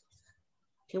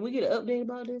 Can we get an update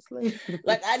about this later?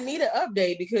 Like, I need an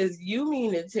update because you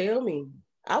mean to tell me.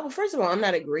 First of all, I'm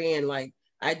not agreeing. Like,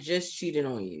 I just cheated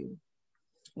on you.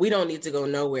 We don't need to go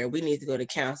nowhere. We need to go to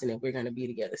counseling if we're going to be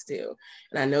together still.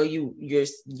 And I know you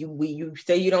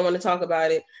say you don't want to talk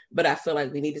about it, but I feel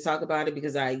like we need to talk about it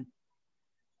because I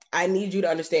need you to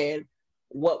understand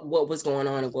what was going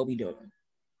on and what we doing.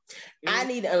 I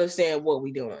need to understand what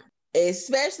we doing.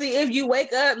 Especially if you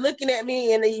wake up looking at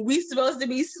me and we supposed to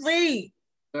be asleep.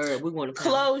 Or we want to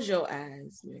close your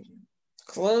eyes, man.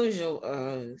 Close your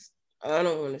eyes. I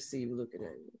don't want to see you looking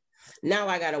at me. Now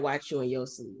I gotta watch you in your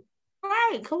sleep.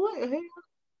 Right, come on.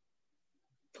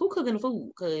 Who cooking the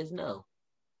food? Cause no.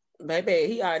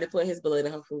 Baby, he already put his blood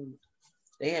in her food.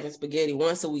 They having spaghetti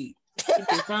once a week.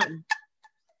 Something.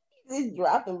 He's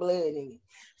dropping blood in it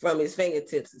from his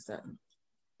fingertips or something.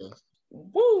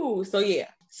 Woo! So yeah.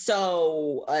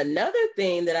 So another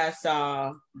thing that I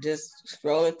saw just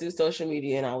scrolling through social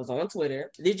media, and I was on Twitter.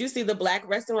 Did you see the black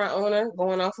restaurant owner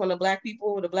going off on the black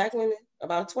people, the black women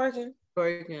about twerking?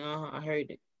 Twerking, I heard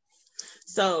it.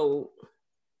 So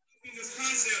this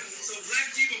concept so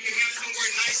black people can have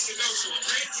somewhere nice to go to,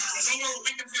 okay? Somewhere where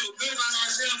we can feel good about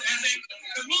ourselves as a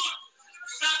come on,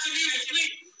 stop the music,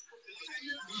 please.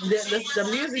 the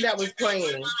music that was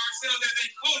playing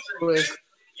was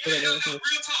real talk.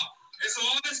 And so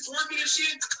all this twerking and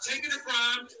shit, taking the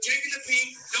prime, taking the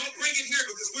pink, don't bring it here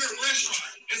because we're a restaurant.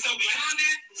 And so beyond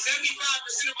that,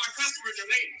 75% of our customers are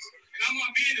ladies. And I'm on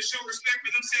being to show respect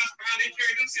for themselves for how they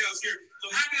carry themselves here.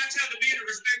 So how can I tell the men to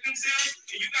respect themselves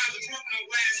and you guys are twerking on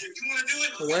glass here? If you want to do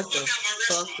it, what the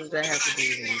fuck does that have to do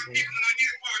with anything?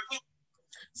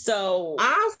 So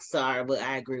I'm sorry, but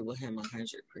I agree with him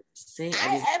 100%.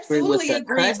 I absolutely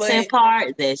agree with the cussing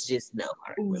part. That's just no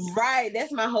part. Right.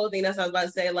 That's my whole thing. That's what I was about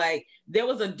to say. Like, there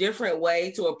was a different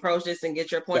way to approach this and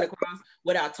get your point across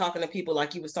without talking to people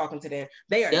like you was talking to them.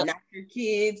 They are not your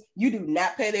kids. You do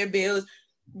not pay their bills.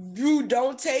 You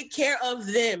don't take care of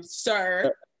them,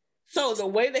 sir. So the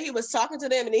way that he was talking to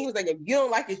them, and then he was like, "If you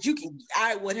don't like it, you can."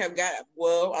 I would have got.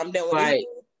 Well, I'm done with it.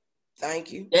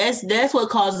 Thank you. That's what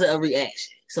causes a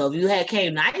reaction. So if you had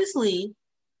came nicely,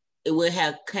 it would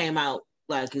have came out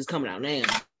like it's coming out now.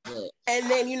 But and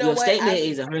then you know your what? Statement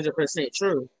is 100%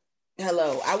 true.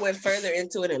 Hello, I went further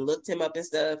into it and looked him up and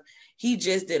stuff. He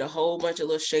just did a whole bunch of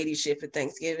little shady shit for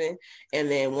Thanksgiving,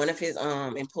 and then one of his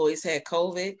employees had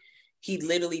COVID. He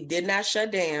literally did not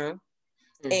shut down,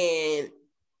 and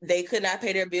they could not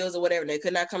pay their bills or whatever. They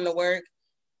could not come to work.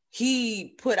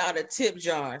 He put out a tip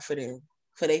jar for them,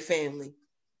 for their family,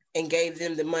 and gave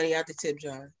them the money out the tip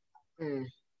jar. And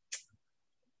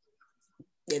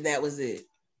that was it.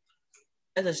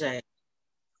 That's a shame.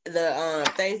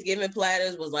 The Thanksgiving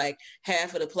platters was like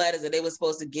half of the platters that they were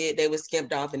supposed to get. They were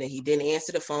skimped off, and then he didn't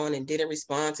answer the phone and didn't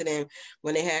respond to them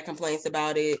when they had complaints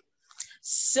about it.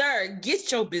 Sir,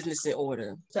 get your business in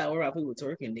order. So we're out people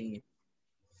twerking then.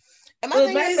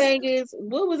 And my thing is,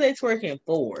 what was they twerking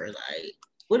for? Like,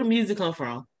 where the music come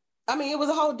from? I mean, it was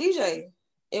a whole DJ.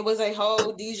 It was a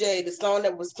whole DJ. The song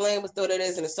that was playing was Throw That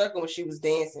Ass in a Circle when she was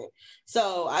dancing.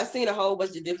 So I seen a whole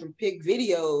bunch of different pic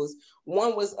videos.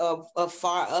 One was of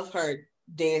far of her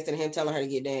dancing, him telling her to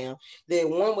get down.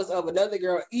 Then one was of another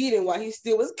girl eating while he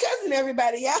still was cussing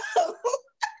everybody out.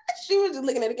 She was just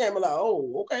looking at the camera like,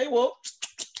 oh, okay, well,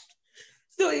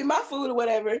 still eat my food or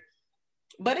whatever.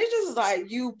 But it's just like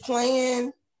you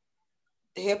playing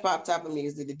hip hop type of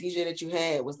music. The DJ that you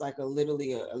had was like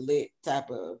literally a lit type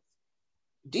of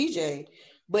DJ,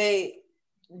 but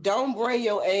don't bring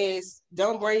your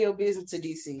business to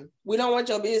DC. We don't want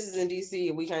your business in DC,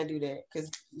 and we can't do that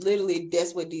because literally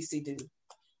that's what DC do.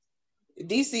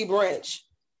 DC branch,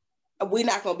 we're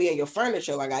not gonna be in your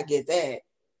furniture. Like I get that.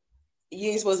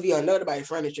 You ain't supposed to be on nobody's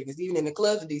furniture because even in the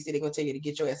clubs in DC, they're gonna tell you to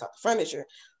get your ass off the furniture.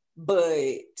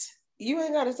 But you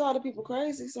ain't gotta talk to people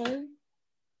crazy, sir.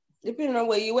 Depending on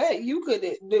where you at, you could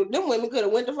them women could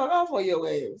have went the fuck off on your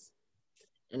ass.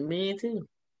 And men too.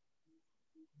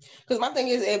 Because my thing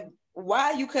is,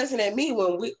 why are you cussing at me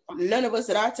when none of us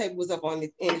at our table was up in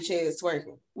the chairs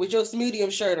twerking with your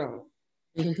medium shirt on?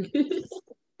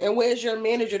 And where's your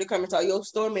manager to come and talk? Your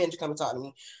store manager come and talk to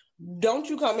me. Don't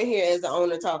you come in here as the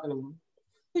owner talking to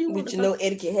me with your no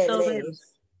etiquette having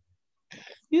ass.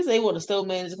 You say you want the store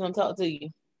manager to come talk to you?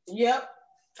 Yep.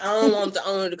 I don't want the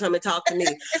owner to come and talk to me.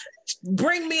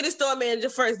 Bring me the store manager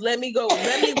first. Let me go.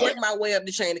 Let me work my way up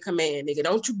the chain of command, nigga.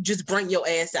 Don't you just bring your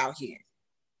ass out here.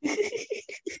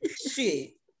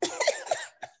 Shit.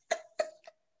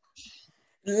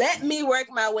 Let me work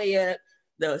my way up.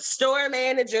 The store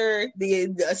manager,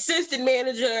 the assistant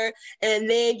manager, and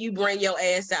then you bring your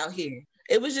ass out here.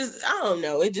 It was just, I don't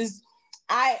know.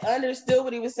 I understood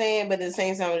what he was saying, but at the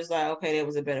same time, I was like, okay, there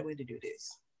was a better way to do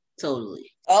this.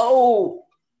 Totally. Oh,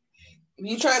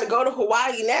 you trying to go to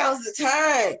Hawaii? Now's the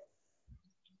time.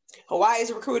 Hawaii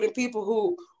is recruiting people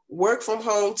who work from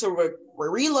home to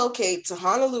relocate to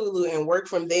Honolulu and work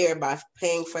from there by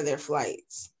paying for their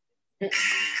flights.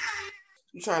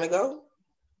 You trying to go?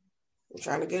 I'm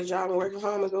trying to get a job and work from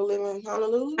home and go live in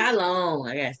Honolulu. How long?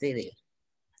 I gotta stay there.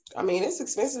 I mean, it's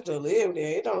expensive to live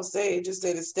there. It don't say. It just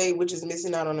say the state which is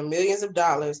missing out on the millions of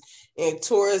dollars in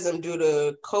tourism due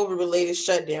to COVID-related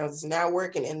shutdowns is now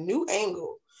working a new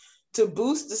angle to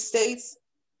boost the state's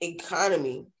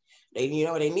economy. They, you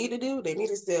know what they need to do? They need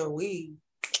to sell weed,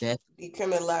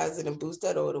 decriminalize it, and boost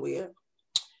that all the way up.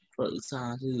 Fuck you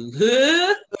talking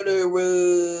to?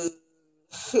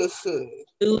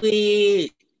 Do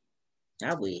it.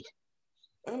 I wish.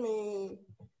 I mean,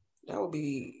 that would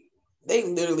be. They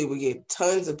literally would get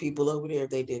tons of people over there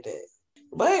if they did that.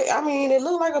 But I mean, it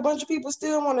looked like a bunch of people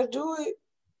still want to do it.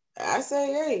 I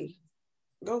say, hey,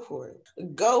 go for it.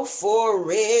 Go for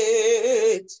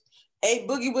it. A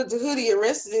Boogie with the Hoodie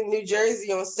arrested in New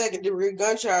Jersey on second-degree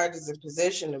gun charges and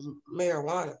possession of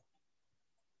marijuana.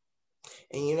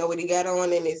 And you know what he got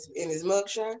on in his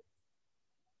mugshot?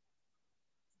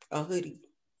 A hoodie.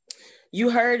 You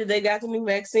heard that they got the new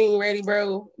vaccine ready,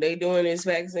 bro? They doing this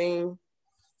vaccine.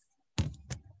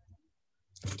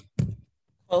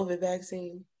 COVID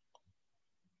vaccine.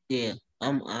 Yeah,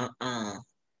 I'm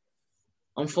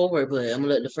for it, but I'm gonna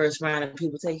let the first round of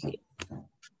people take it.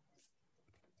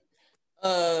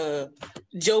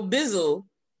 Joe Bizzle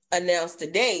announced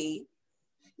today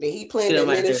that he planned to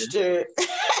administer.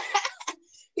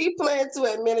 He planned to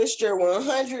administer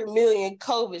 100 million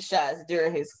COVID shots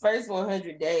during his first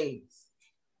 100 days.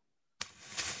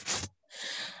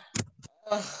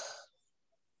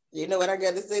 You know what I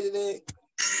got to say to that?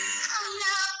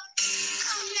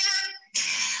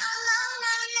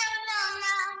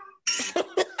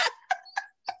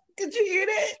 Could you hear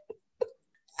that?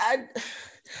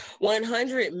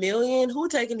 100 million? Who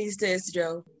taking these tests,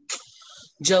 Joe?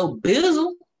 Joe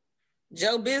Bizzle.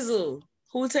 Joe Bizzle.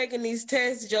 Who taking these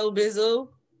tests, Joe Bizzle?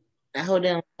 I hold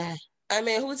down. I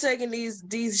mean, who taking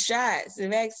these shots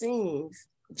and vaccines?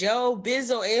 Joe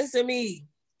Bizzle, answer me.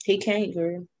 He can't,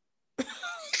 girl.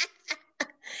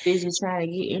 He's just trying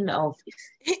to get in the office.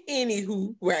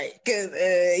 Anywho, right?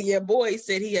 Because your boy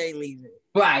said he ain't leaving.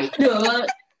 Right.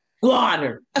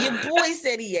 Water. Your boy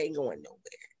said he ain't going nowhere.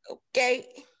 Okay.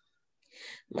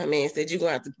 My man said you're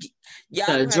gonna have to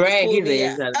y'all drag his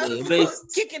ass out there.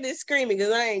 Kicking and screaming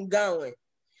because I ain't going.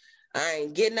 I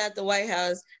ain't getting out the White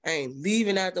House. I ain't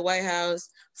leaving out the White House.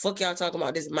 Fuck y'all talking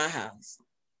about. This is my house.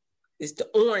 It's the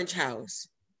Orange House.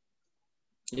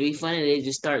 It'd be funny they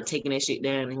just start taking that shit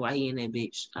down while he in that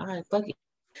bitch. All right, fuck it.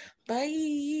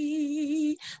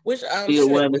 Bye. Which I'm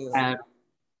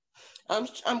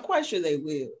quite sure they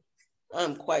will.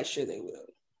 I'm quite sure they will.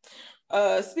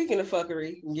 Speaking of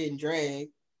fuckery and getting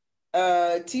dragged,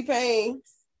 T-Pain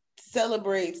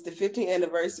celebrates the 15th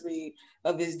anniversary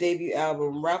of his debut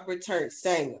album, Rapper Turned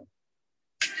Singer.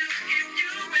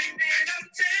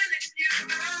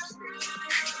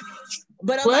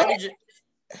 But I'm about to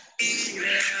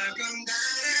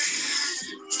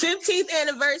 15th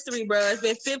anniversary, bro. It's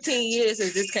been 15 years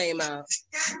since this came out.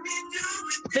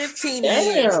 15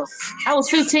 years. I was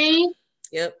 15.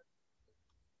 Yep.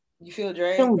 You feel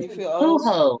dragged? You feel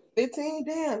old? 15?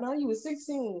 Damn, no, you was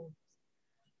 16.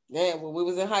 Damn, well, we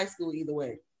was in high school either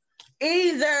way.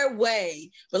 Either way.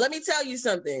 But let me tell you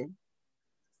something.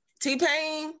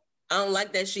 T-Pain, I don't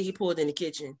like that shit he pulled in the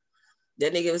kitchen.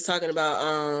 That nigga was talking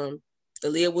about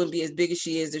Aaliyah wouldn't be as big as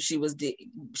she is if she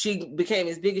became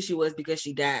as big as she was because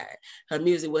she died. Her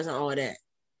music wasn't all that.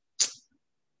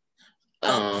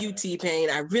 You,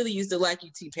 T-Pain. I really used to like you,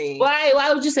 T-Pain.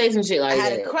 Why would you say some shit like that? I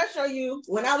had a crush on you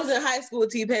when I was in high school,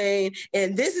 T-Pain,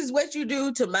 and this is what you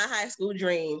do to my high school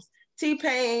dreams.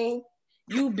 T-Pain,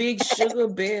 you big sugar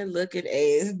bear looking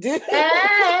ass dude.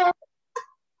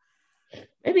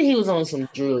 Maybe he was on some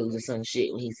drugs or some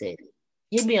shit when he said it.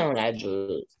 He'd be on that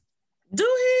drugs. Do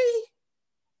he?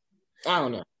 I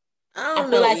don't know. I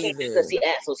don't know like either. Because he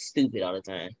acts so stupid all the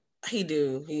time. He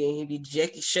do. He be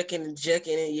shucking and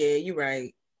jucking and yeah, you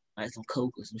right. Like some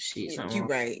coke or some shit. You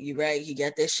right. You right. He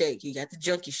got that shake. He got the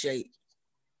junkie shake.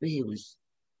 But he was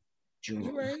drunk.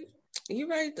 You right. You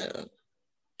right though.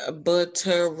 But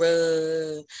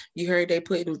you heard they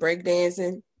putting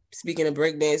breakdancing. Speaking of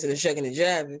breakdancing and shucking and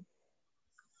jiving,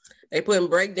 they putting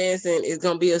breakdancing is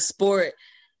gonna be a sport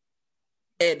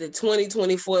at the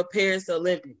 2024 Paris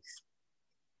Olympics.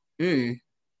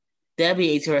 That'd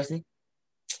be interesting.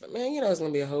 Man, you know it's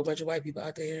gonna be a whole bunch of white people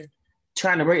out there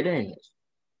trying to break dance.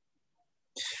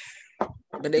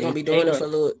 But they're gonna be doing it for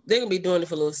little. They're gonna be doing it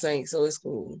for little Saints, so it's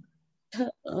cool.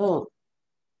 Oh.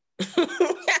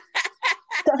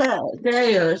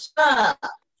 Damn, stop.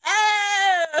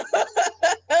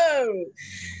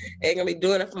 They're gonna be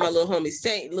doing it for my little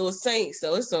homie Little Saint,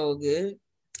 so it's all good.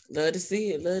 Love to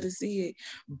see it,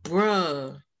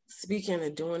 bruh. Speaking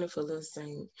of doing it for Lil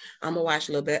Saint, I'm gonna watch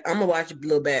Lil Babs. I'm gonna watch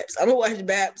Lil Babs. I'm gonna watch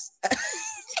Babs.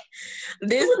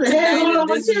 This What the hell going on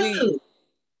this with week. you?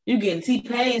 You getting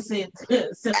T-Pain sent?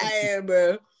 I am,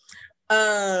 bro.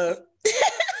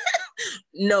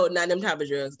 No, not them type of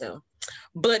drugs though.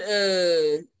 But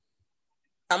I'm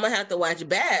gonna have to watch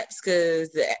Babs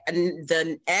because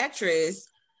the actress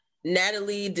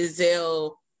Natalie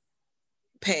Desselle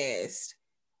passed.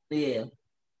 Yeah.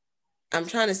 I'm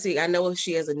trying to see. I know if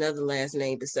she has another last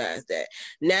name besides that.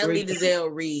 Natalie Desselle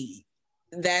Reid.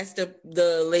 That's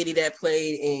the lady that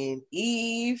played in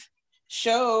Eve,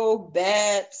 Show,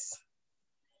 Babs.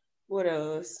 What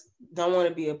else? Don't Want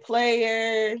to Be a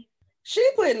Player. She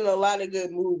played in a lot of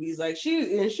good movies. Like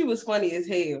she was funny as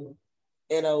hell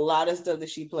in a lot of stuff that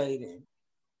she played in.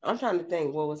 I'm trying to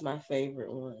think what was my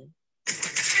favorite one.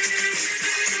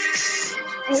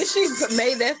 When she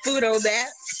made that food on that.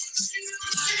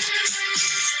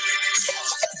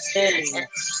 And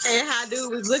how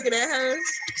dude was looking at her.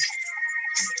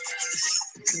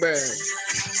 Bruh.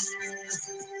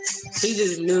 He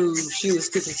just knew she was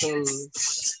cooking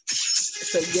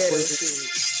some ghetto shit.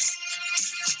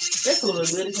 That food look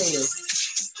good as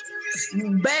hell.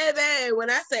 Baby, when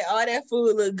I say all that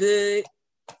food look good,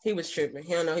 he was tripping.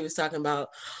 He don't know he was talking about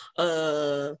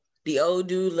the old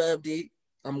dude loved it.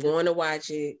 I'm going to watch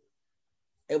it.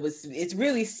 It's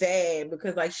really sad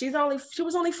because like she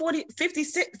was only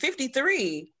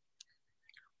 53.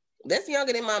 That's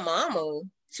younger than my mama.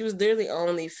 She was literally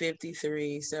only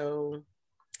 53. So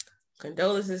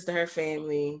condolences to her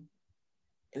family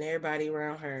and everybody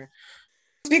around her.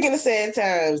 Speaking of sad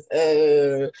times,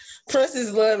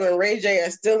 Princess Love and Ray J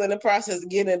are still in the process of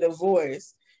getting a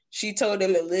divorce. She told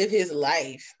him to live his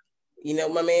life. You know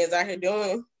what my man's out here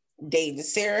doing? Dating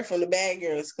Sarah from the Bad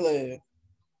Girls Club.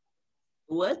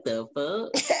 What the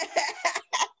fuck?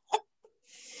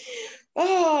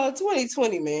 Oh,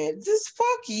 2020, man. Just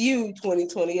fuck you,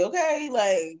 2020, okay?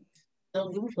 Like,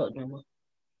 Don't give a fuck no more.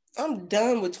 I'm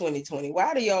done with 2020.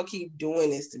 Why do y'all keep doing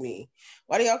this to me?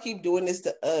 Why do y'all keep doing this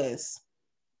to us?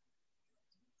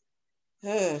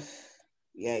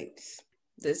 Yikes.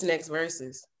 This next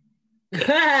verses.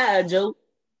 Joke.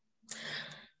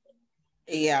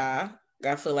 Yeah,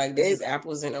 I feel like this is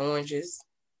apples and oranges.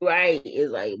 Right.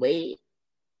 It's like, wait.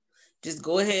 Just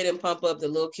go ahead and pump up the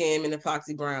Lil Kim and the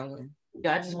Foxy Brown one.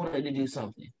 Yeah, I just wanted to do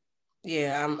something.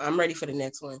 Yeah, I'm ready for the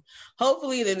next one.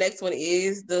 Hopefully the next one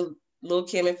is the Lil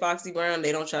Kim and Foxy Brown.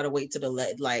 They don't try to wait to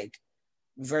the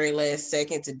very last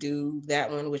second to do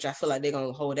that one, which I feel like they're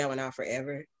gonna hold that one out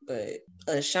forever. But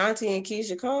Ashanti and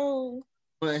Keisha Cole.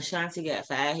 Well, Ashanti got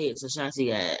 5 hits. Ashanti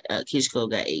got Keisha Cole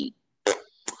got 8.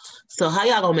 So how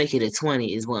y'all gonna make it at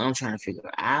 20 is what I'm trying to figure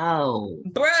out.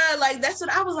 Bruh, like that's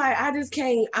what I was like.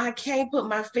 I can't put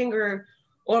my finger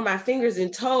or my fingers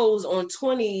and toes on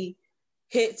 20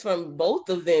 hits from both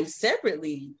of them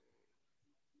separately.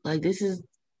 Like this is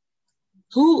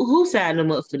who signed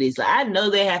them up for this? Like I know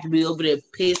they have to be over there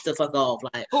pissed the fuck off.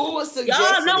 Like who was suggesting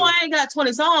y'all know it? I ain't got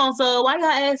 20 songs, so why y'all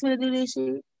ask me to do this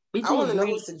shit? I want to know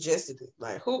who suggested it.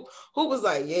 Like who was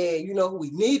like, yeah, you know who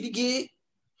we need to get?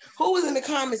 Who was in the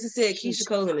comments and said Keisha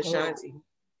Cole and Ashanti?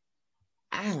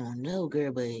 I don't know,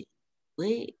 girl, but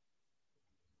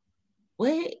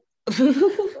what?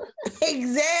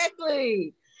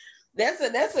 Exactly.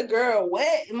 That's a girl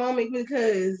wet moment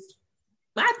because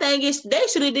my thing is they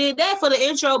should have did that for the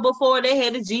intro before they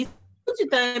had the G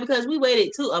thing because we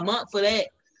waited a month for that.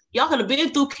 Y'all could have been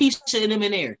through Keisha and them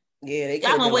in there. Yeah, they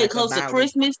y'all gonna wait close to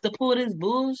Christmas to pull this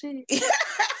bullshit.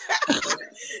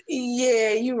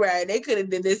 Yeah, you're right. They could have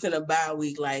did this in a bye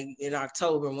week, like in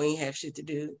October when we ain't have shit to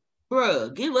do.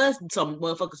 Bruh, give us some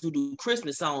motherfuckers who do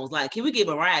Christmas songs. Like, can we get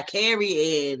Mariah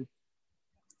Carey and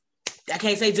I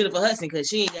can't say Jennifer Hudson because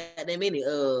she ain't got that many.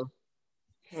 I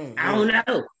don't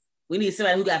know. We need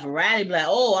somebody who got variety. Be like,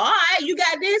 oh, all right, you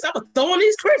got this. I'm gonna throw in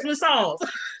these Christmas songs.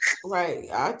 Right.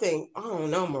 I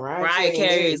don't know. Mariah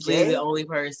Carey is the only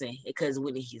person because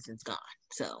Whitney Houston's gone.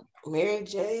 So Mary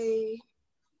J.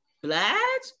 Blige?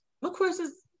 What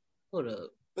Christmas? Hold up.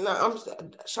 No,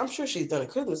 I'm sure she's done a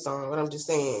Christmas song, but I'm just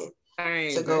saying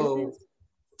to go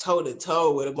toe to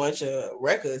toe with a bunch of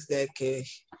records that could.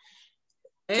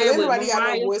 Because everybody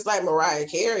got no voice like Mariah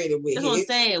Carey to be. That's what I'm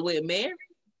saying with Mary.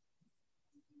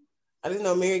 I didn't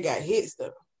know Mary got hits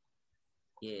though.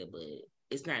 Yeah, but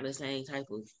it's not the same type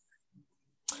of.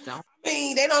 I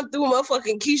mean, they don't do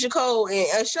motherfucking Keisha Cole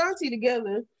and Ashanti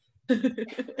together.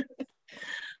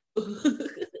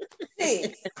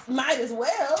 Hey, might as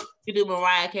well. You do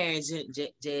Mariah Carey and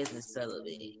Jasmine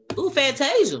Sullivan. Ooh,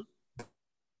 Fantasia.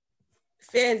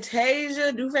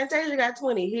 Fantasia got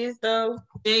 20 hits though.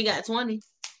 They got 20.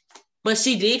 But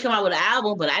she did come out with an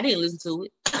album, but I didn't listen to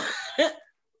it.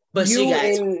 But you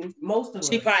and most of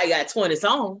she us. probably got 20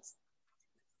 songs.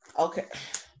 Okay.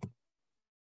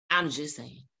 I'm just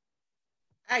saying.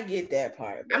 I get that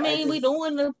part. I mean, we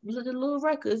doing the little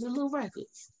records,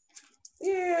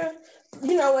 Yeah.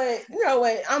 You know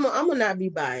what? I'm gonna not be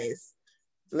biased.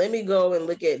 Let me go and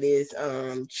look at this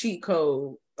cheat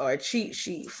code or cheat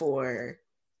sheet for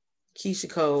Keisha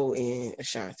Cole and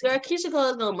Ashanti. Girl, Keisha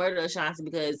Cole is gonna murder Ashanti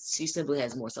because she simply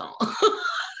has more songs.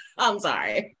 I'm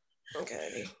sorry.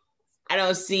 Okay. I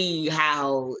don't see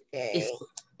how it's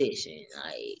efficient.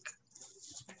 Like,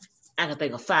 I can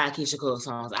think of 5 Keisha Cole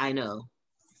songs I know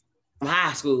from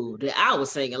high school that I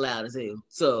was singing loud as hell.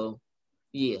 So,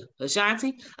 yeah.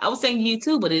 Ashanti, I was singing you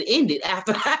too, but it ended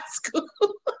after high school.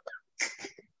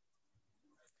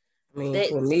 I mean,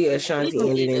 for me, Ashanti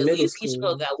ended in middle school. Keisha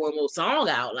Cole got one more song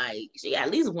out. Like, she got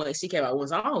at least one. She came out one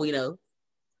song, you know.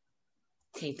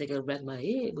 Can't think of the back of my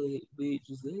head, but it's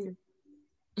just there.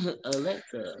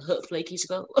 Alexa, play Keisha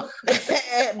Cole.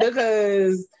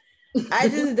 Because I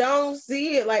just don't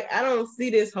see it. Like, I don't see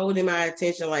this holding my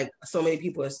attention. Like, so many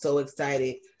people are so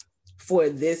excited for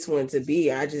this one to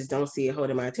be. I just don't see it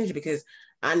holding my attention because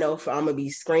I know I'm gonna be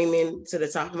screaming to the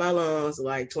top of my lungs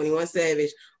like 21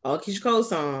 Savage, all Keisha Cole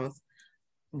songs.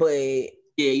 But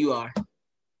yeah, you are.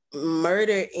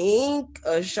 Murder Inc.,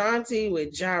 Ashanti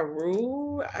with Ja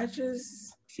Rule, I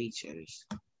just features.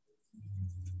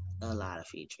 A lot of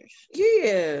features.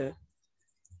 Yeah.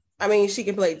 I mean, she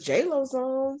can play J-Lo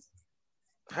songs,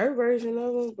 her version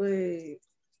of them, but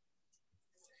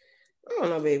I don't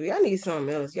know, baby. I need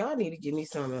something else. Y'all need to give me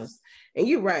something else. And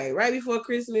you're right. Right before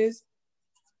Christmas.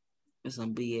 It's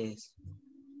some BS.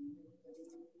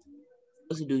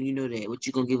 What's it do? You know that. What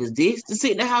you gonna give us this to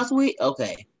sit in the house with?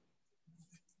 Okay.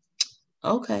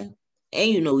 And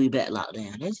you know we back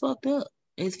lockdown. That's fucked up.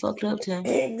 It's fucked up, Tim.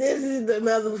 And this is the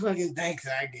motherfucking thanks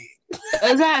I get.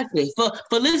 Exactly. For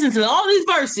listening to all these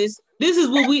verses, this is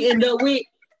what we end up with.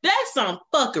 That's some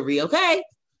fuckery, okay?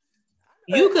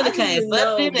 You could have came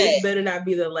better than that. This better not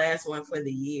be the last one for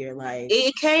the year. Like,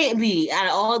 it can't be. Out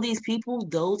of all these people,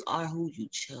 those are who you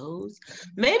chose.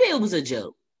 Maybe it was a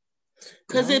joke.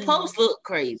 Because the posts look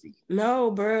crazy.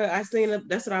 No, bro. That's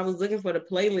what I was looking for, the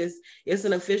playlist. It's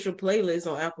an official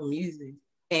playlist on Apple Music.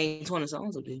 And 20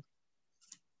 songs will do.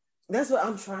 That's what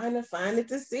I'm trying to find it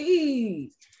to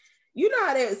see. You know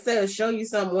how they said show you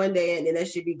something one day and then that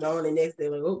should be gone the next day.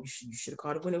 Like, oh, you should have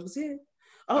caught it when it was here.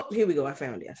 Oh, here we go. I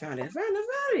found it.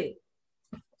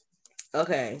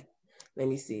 Okay. Let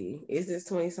me see. Is this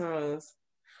 20 songs?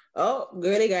 Oh,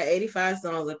 girl, they got 85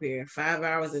 songs up here. 5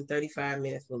 hours and 35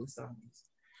 minutes full of songs.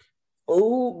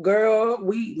 Oh, girl,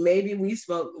 we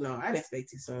spoke. No, I didn't speak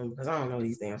too soon because I don't know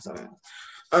these damn songs.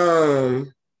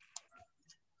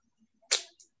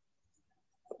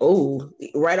 Oh,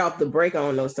 right off the break, I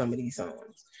don't know some of these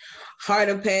songs. Heart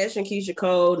of Passion, Keisha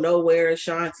Cole, Nowhere,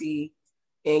 Ashanti,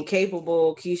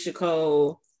 Incapable, Keisha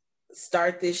Cole,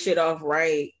 Start This Shit Off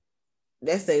Right.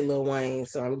 That's a Lil Wayne,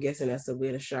 so I'm guessing that's a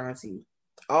bit Ashanti.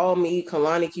 All Me,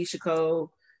 Kalani, Keisha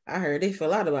Cole. I heard they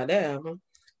fell out about that album.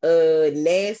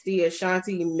 Nasty,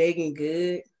 Ashanti, Megan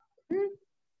Good.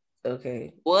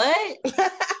 Okay. What?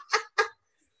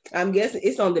 I'm guessing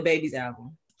it's on the Baby's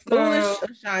album. Foolish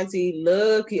Ashanti,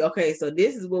 Love Okay, so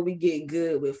this is what we get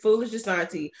good with. Foolish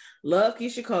Ashanti, Love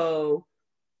Keisha Cole,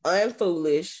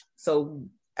 Unfoolish. So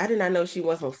I did not know she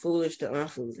went from foolish to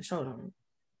unfoolish. Hold on.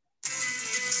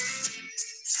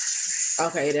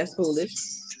 Okay, that's Foolish.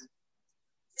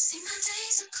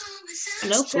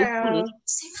 No, Child.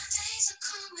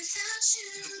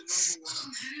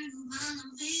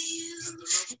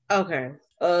 Okay.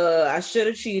 I Should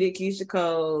Have Cheated, Keisha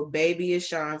Cole, Baby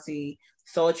Ashanti,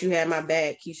 Thought You Had My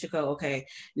Back, Keisha Cole. Okay.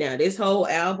 Now this whole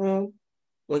album,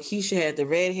 when Keisha had the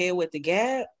red hair with the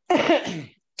gap, I'm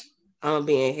gonna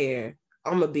be in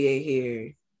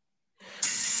here.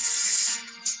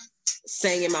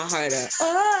 Singing my heart up.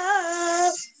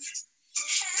 Oh.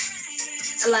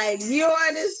 Like, you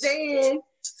understand?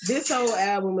 This whole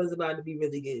album is about to be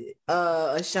really good.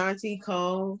 Ashanti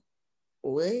called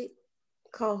what?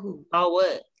 Call who? Oh,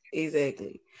 what?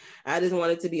 Exactly. I just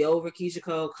wanted to be over Keisha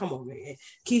Cole. Come on, man.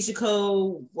 Keisha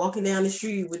Cole walking down the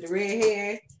street with the red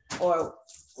hair. Or,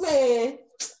 man,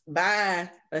 bye,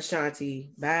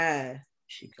 Ashanti. Bye.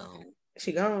 She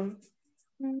gone.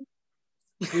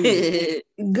 Good.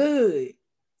 Good.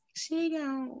 She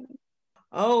gone.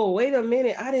 Oh, wait a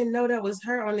minute. I didn't know that was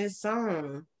her on this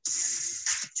song.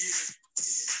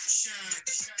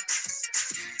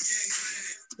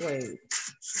 Wait.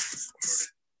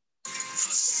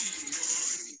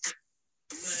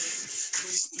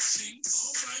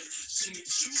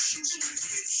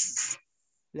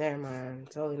 Never mind.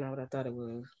 Totally not what I thought it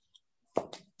was.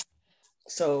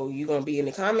 So you gonna be in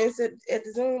the comments at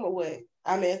the Zoom or what?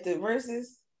 I'm at the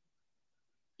verses.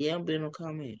 Yeah, I'm being no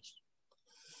comments.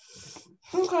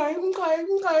 Okay. I'm gonna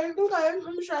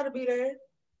try to be there.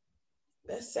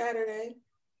 That's Saturday.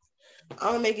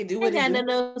 I'm gonna make it do I what got it nothing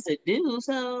do. else to do,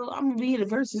 so I'm gonna be in the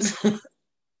verses.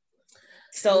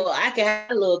 So I can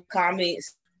have little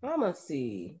comments. I'm gonna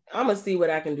see what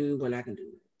I can do when I can do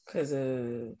it. Cause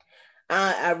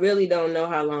I really don't know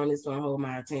how long it's gonna hold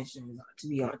my attention.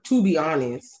 To be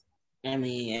honest. I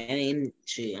mean, and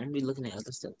shit, I'm gonna be looking at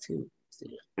other stuff too. So,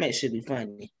 that should be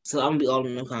funny. So I'm gonna be all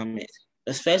in the comments,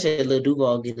 especially if Lil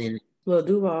Duval get in it. Lil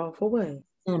Duval for what? I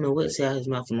don't know what's out his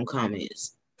mouth in the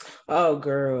comments. Oh,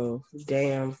 girl,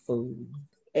 damn fool,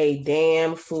 a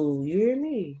damn fool. You hear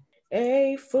me?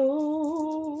 A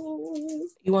fool.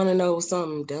 You want to know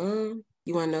something dumb?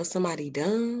 You want to know somebody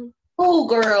dumb? Oh,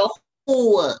 girl,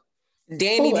 who?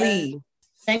 Danny Lee,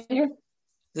 Singer?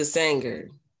 the singer.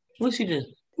 What she do?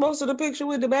 Posted a picture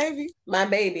with the baby. My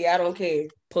baby, I don't care.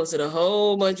 Posted a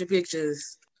whole bunch of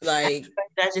pictures, like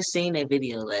I just seen that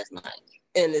video last night.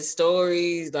 in the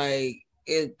stories. Like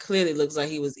it clearly looks like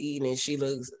he was eating, and she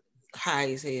looks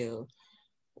high as hell,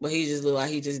 but he just look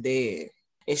like he just dead.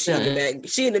 And she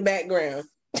in the background.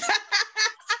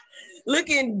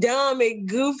 Looking dumb and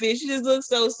goofy. She just looks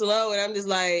so slow. And I'm just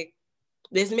like,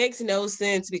 this makes no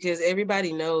sense because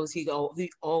everybody knows he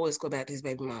always go back to his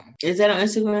baby mama. Is that on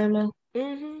Instagram though?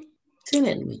 Mm-hmm. Send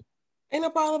that to me. Ain't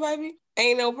no problem, baby.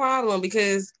 Ain't no problem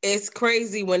because it's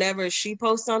crazy whenever she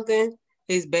posts something,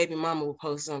 his baby mama will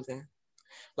post something.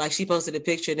 Like she posted a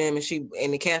picture of them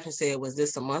and the caption said, "Was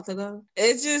this a month ago?"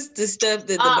 It's just the stuff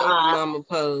that the baby mama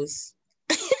posts.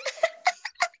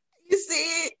 You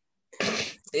see it?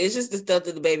 It's just the stuff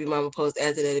that the baby mama posts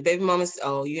after that. The baby mama says,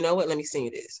 "Oh, you know what? Let me send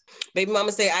you this." Baby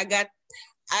mama say, I got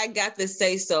to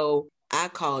say so. I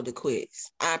called it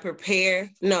quits.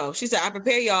 She said, I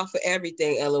prepare y'all for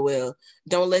everything, LOL.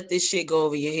 Don't let this shit go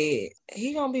over your head.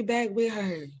 He gonna be back with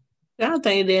her. I don't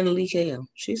think Danny Lee care.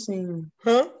 She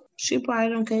probably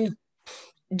don't care.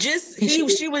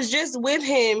 She was just with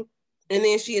him, and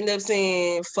then she ended up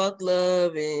saying fuck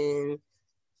love and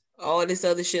all this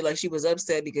other shit. Like she was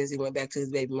upset because he went back to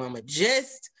his baby mama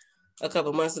just a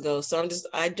couple months ago. So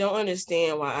I don't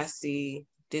understand why I see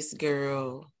this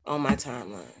girl on my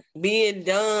timeline being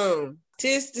dumb.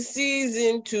 'Tis the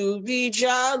season to be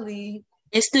jolly.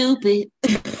 It's stupid.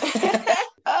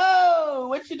 Oh,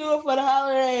 what you doing for the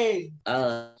holiday?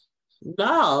 No,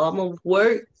 I'm gonna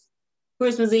work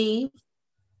Christmas Eve,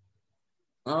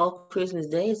 all Christmas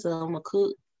Day, so I'm gonna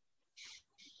cook,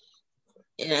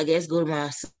 and I guess go to my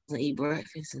house and eat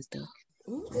breakfast and stuff.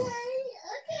 Okay.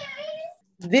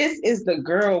 This is the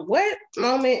girl what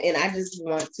moment, and I just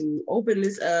want to open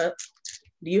this up.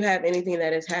 Do you have anything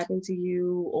that has happened to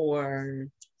you or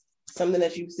something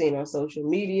that you've seen on social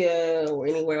media or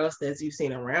anywhere else that you've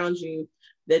seen around you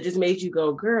that just made you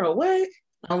go, girl, what?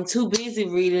 I'm too busy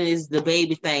reading is the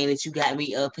baby thing that you got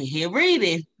me up in here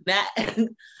reading.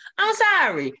 I'm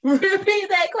sorry. Repeat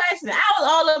that question. I was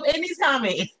all up in these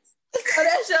comments. Oh,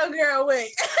 that's your girl,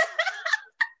 wait.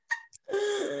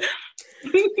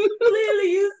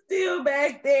 Clearly you still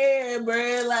back there,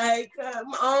 bro. Like,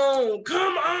 come on.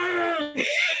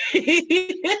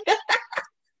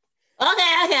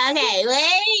 Okay,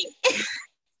 wait.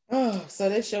 Oh, so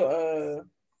that's your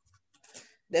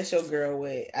girl,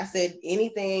 wait. I said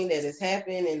anything that has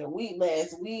happened in the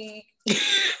last week.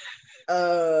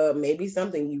 Maybe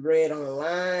something you read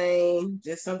online,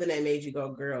 just something that made you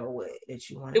go, girl, what that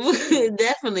you want. It was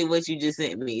definitely what you just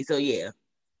sent me. So yeah.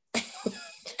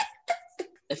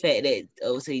 The fact that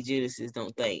OC Genesis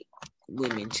don't think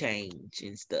women change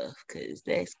and stuff, because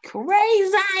that's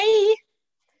crazy.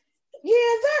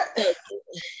 Yeah,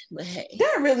 but hey,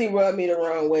 that really rubbed me the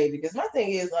wrong way because my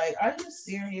thing is like, are you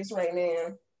serious right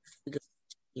now?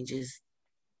 Just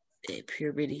that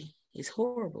puberty is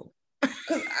horrible.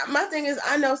 Because my thing is,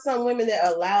 I know some women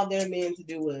that allow their men to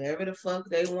do whatever the fuck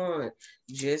they want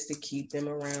just to keep them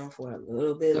around for a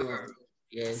little bit longer.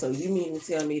 Yes. So you mean to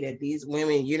tell me that these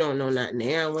women, you don't know not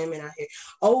now women out here,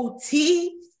 OT?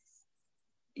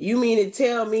 You mean to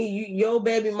tell me your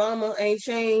baby mama ain't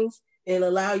changed and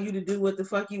allow you to do what the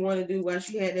fuck you want to do while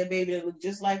she had that baby that looked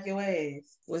just like your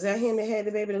ass? Was that him that had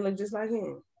the baby that looked just like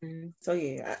him? Mm-hmm. So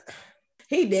yeah,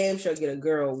 he damn sure get a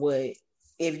girl what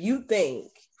if you think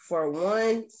for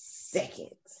 1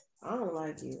 second, I don't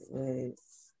like it, but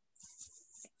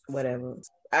whatever.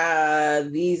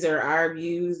 These are our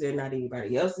views. They're not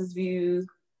anybody else's views.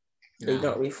 They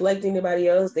don't reflect anybody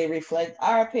else. They reflect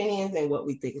our opinions and what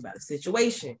we think about the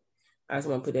situation. I just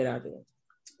want to put that out there.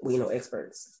 We know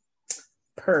experts.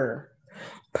 Per.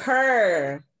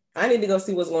 I need to go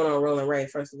see what's going on with Rolling Ray,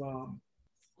 first of all.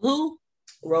 Who?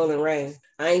 Rolling Ray.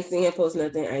 I ain't seen him post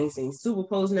nothing. I ain't seen Super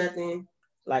post nothing.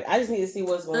 Like, I just need to see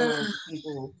what's going on with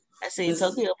people. I seen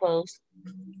Tokyo post.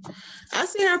 I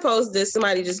seen her post that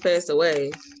somebody just passed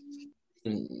away.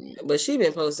 But she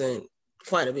been posting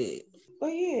quite a bit. But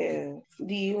yeah.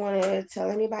 Do you want to tell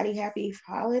anybody happy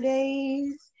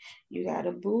holidays? You got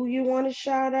a boo you want to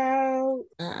shout out?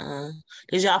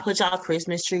 Did y'all put y'all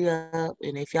Christmas tree up?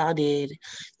 And if y'all did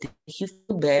you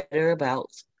feel better about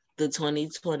the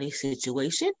 2020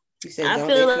 situation? You said, I don't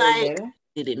feel they feel like better?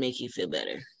 did it make you feel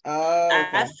better? Oh, okay.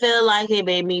 I feel like it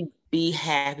made me be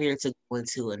happier to go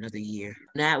into another year.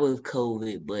 Not with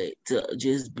COVID, but to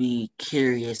just be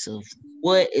curious of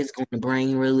what it's going to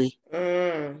bring, really.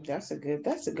 That's a good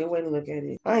way to look at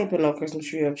it. I ain't put no Christmas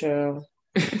tree up, child.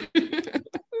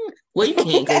 Well, you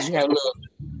can't because you got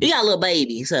a little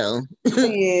baby, so.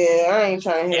 Yeah, I ain't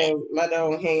trying to have my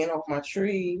dog hanging off my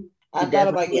tree. I thought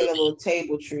about getting a little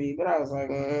table tree, but I was like,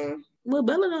 Well,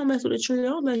 Bella don't mess with a tree. I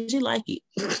don't think she like it.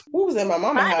 Who was at my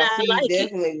mama's house? He like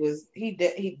definitely it. Was.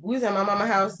 He was at my mama's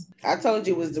house. I told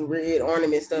you it was the red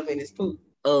ornament stuff in his poop.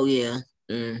 Oh yeah.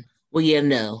 Well, yeah,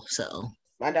 no. So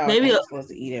my dog maybe supposed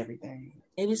to eat everything.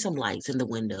 Maybe some lights in the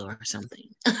window or something.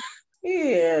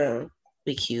 Yeah,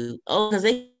 be cute. Oh, because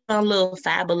they found little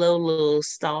Five Below little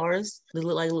stars. They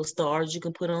look like little stars you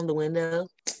can put on the window.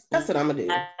 That's what I'm gonna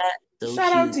do. So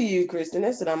shout out to you, Kristen.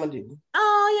 That's what I'm gonna do.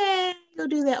 Oh yeah, go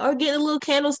do that. Or get a little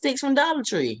candlesticks from Dollar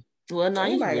Tree. Well, no,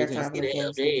 you really can't see that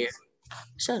up there.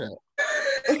 Shut up.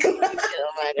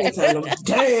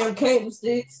 Damn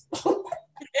candlesticks.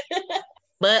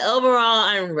 But overall,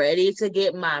 I'm ready to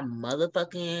get my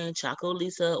motherfucking Choco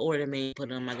Lisa ornament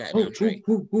put on my goddamn tray.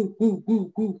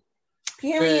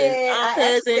 Period.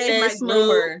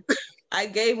 I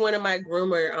gave one of my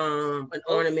groomer an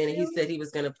ornament, and he said he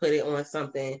was gonna put it on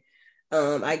something.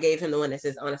 I gave him the one that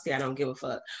says, "Honestly, I don't give a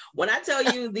fuck." When I tell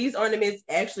you these ornaments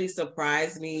actually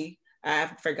surprised me,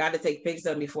 I forgot to take pictures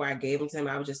of them before I gave them to him.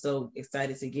 I was just so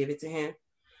excited to give it to him.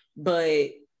 But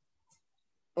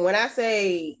when I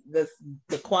say the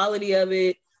quality of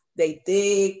it, they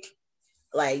thick.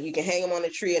 Like you can hang them on the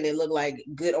tree and they look like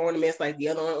good ornaments, like the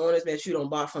other ornaments that you don't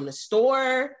buy from the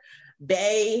store.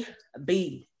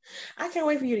 Baby, I can't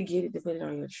wait for you to get it to put it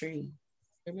on your tree.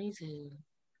 Me too.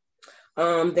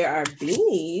 There are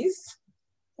beanies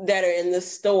that are in the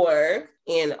store,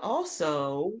 and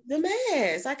also the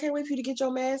mask. I can't wait for you to get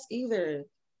your mask either.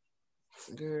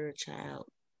 Girl, child,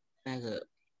 back up.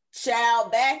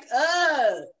 Child, back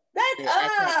up. Back up. I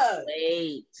can't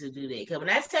wait to do that. When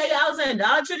I tell you I was in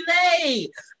Dollar Tree today,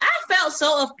 I felt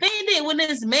so offended when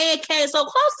this man came so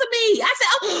close to me. I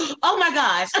said, oh my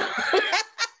gosh.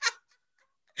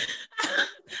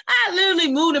 I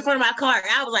literally moved in front of my car.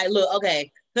 I was like, look,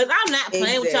 okay, because I'm not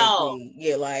playing with y'all.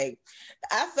 Yeah, like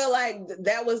I feel like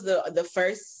that was the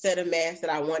first set of masks that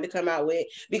I wanted to come out with,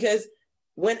 because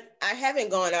when I haven't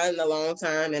gone out in a long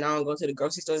time and I don't go to the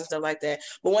grocery stores and stuff like that.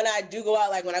 But when I do go out,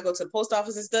 like when I go to the post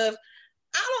office and stuff,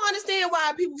 I don't understand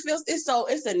why people feel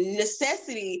it's a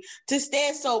necessity to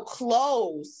stand so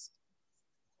close.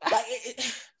 Like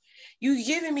you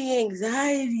giving me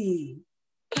anxiety.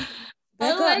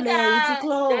 Back up, man, you're too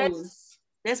close.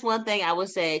 That's one thing I would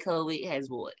say COVID has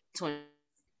what?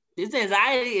 This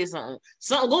anxiety is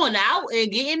something going out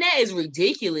and getting that is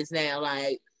ridiculous now.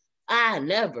 Like I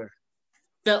never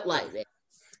felt like that.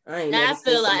 I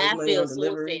feel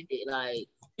so offended. Like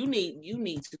you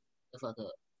need to fuck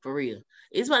up for real.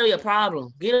 It's gonna be a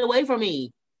problem. Get away from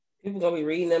me. People gonna be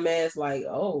reading them as like,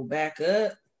 oh, back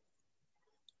up.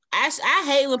 I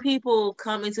hate when people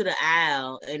come into the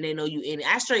aisle and they know you in it.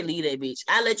 I straight leave that bitch.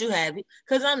 I let you have it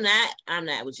because I'm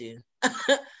not with you.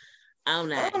 I'm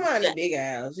not. I don't mind the big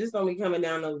aisles. Just don't be coming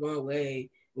down the wrong way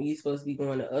when you're supposed to be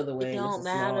going the other way. It don't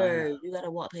matter. You gotta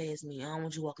walk past me. I don't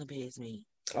want you walking past me.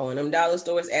 Oh, in them dollar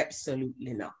stores,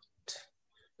 absolutely not.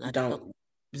 Don't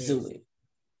do it.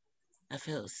 I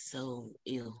felt so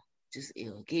ill. Just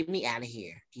ill. Get me out of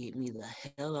here. Get me the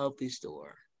hell out this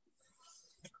store.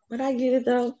 But I get it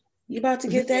though. You about to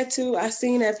get that too? I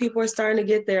seen that people are starting to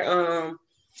get their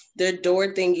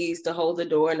door thingies to hold the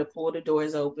door and to pull the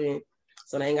doors open.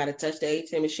 So they ain't got to touch the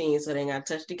ATM machine. So they ain't got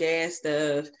to touch the gas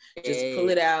stuff. Just pull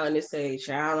it out and it say,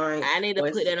 child. I need to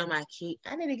put that on my key.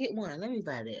 I need to get one. Let me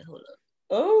buy that. Hold up.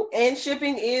 Oh, and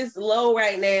shipping is low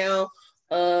right now.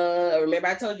 Remember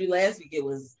I told you last week it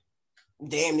was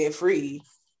damn near free.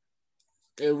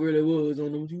 It really was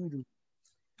on them YouTube.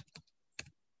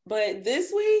 But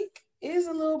this week is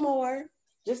a little more,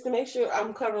 just to make sure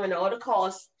I'm covering all the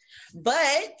costs. But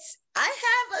I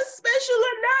have a special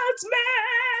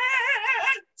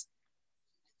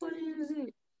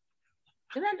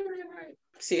Did I do that right?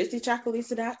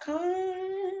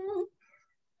 SeriouslyChocolisa.com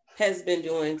has been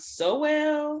doing so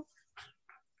well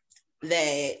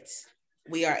that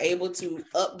we are able to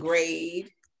upgrade.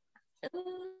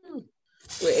 Ooh.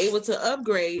 We're able to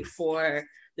upgrade for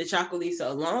the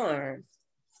Chocolisa alarm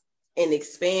and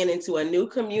expand into a new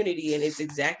community. And it's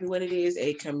exactly what it is,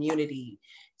 a community.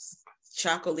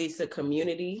 Chocolisa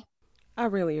community. I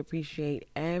really appreciate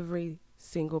every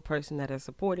single person that has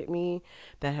supported me,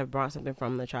 that have brought something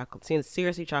from the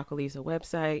Seriously Chocolisa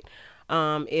website.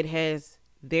 It has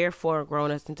therefore grown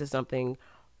us into something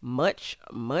much,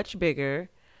 much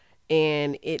bigger,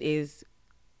 and it is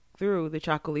through the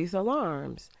Chocolisa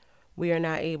alarms. We are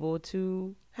now able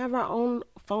to have our own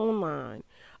phone line,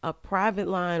 a private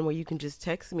line where you can just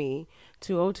text me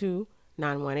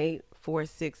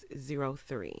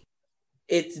 202-918-4603.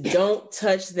 It's don't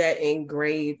touch that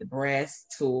engraved brass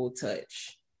tool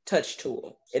touch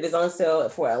tool. It is on sale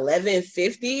for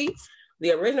 $11.50.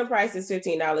 The original price is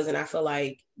 $15, and I feel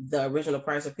like the original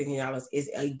price of $15 is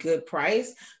a good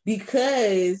price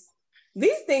because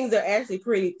these things are actually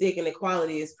pretty thick and the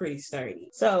quality is pretty sturdy.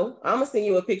 So I'm gonna send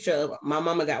you a picture of. My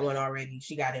mama got one already.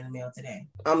 She got it in the mail today.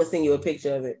 I'm gonna send you a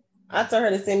picture of it. I told her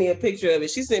to send me a picture of it.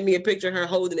 She sent me a picture of her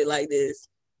holding it like this.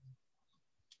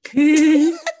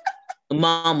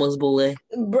 Mama's boy.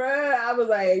 Bruh, I was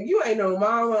like, you ain't no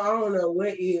mama. I don't know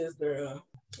what is, girl.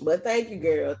 But thank you,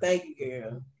 girl. Thank you,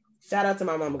 girl. Shout out to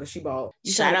my mama because she bought.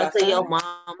 Shout out to your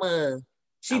mama.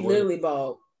 She literally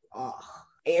bought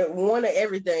and one of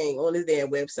everything on this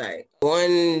damn website.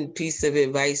 One piece of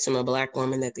advice from a Black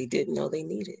woman that they didn't know they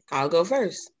needed. I'll go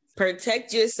first.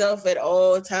 Protect yourself at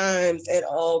all times, at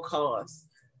all costs,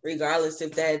 regardless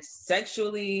if that's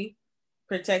sexually,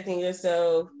 protecting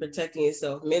yourself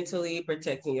mentally,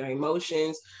 protecting your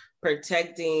emotions,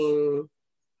 protecting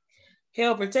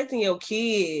your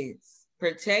kids.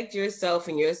 Protect yourself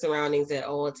and your surroundings at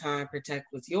all times. Protect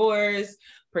what's yours.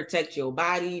 Protect your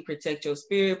body. Protect your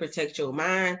spirit. Protect your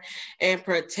mind. And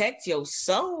protect your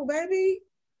soul, baby.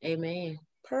 Amen.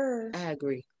 I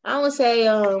agree. I would say,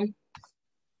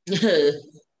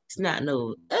 it's not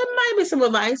no. It might be some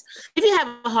advice. If you have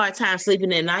a hard time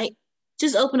sleeping at night,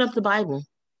 just open up the Bible.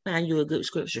 Find you a good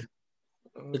scripture.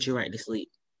 Put you right to sleep.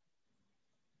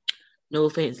 No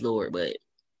offense, Lord, but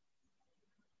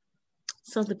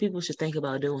something people should think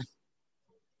about doing.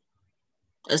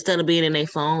 Instead of being in their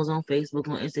phones, on Facebook,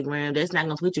 on Instagram, that's not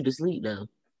going to put you to sleep, though.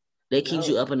 That keeps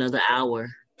you up another hour.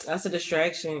 That's a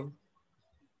distraction.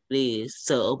 It is.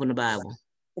 So open the Bible.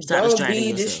 Stop Don't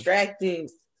be distracted.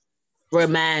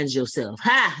 Remind yourself.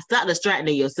 Stop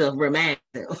distracting yourself. Remind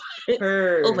yourself.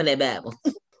 Open that Bible.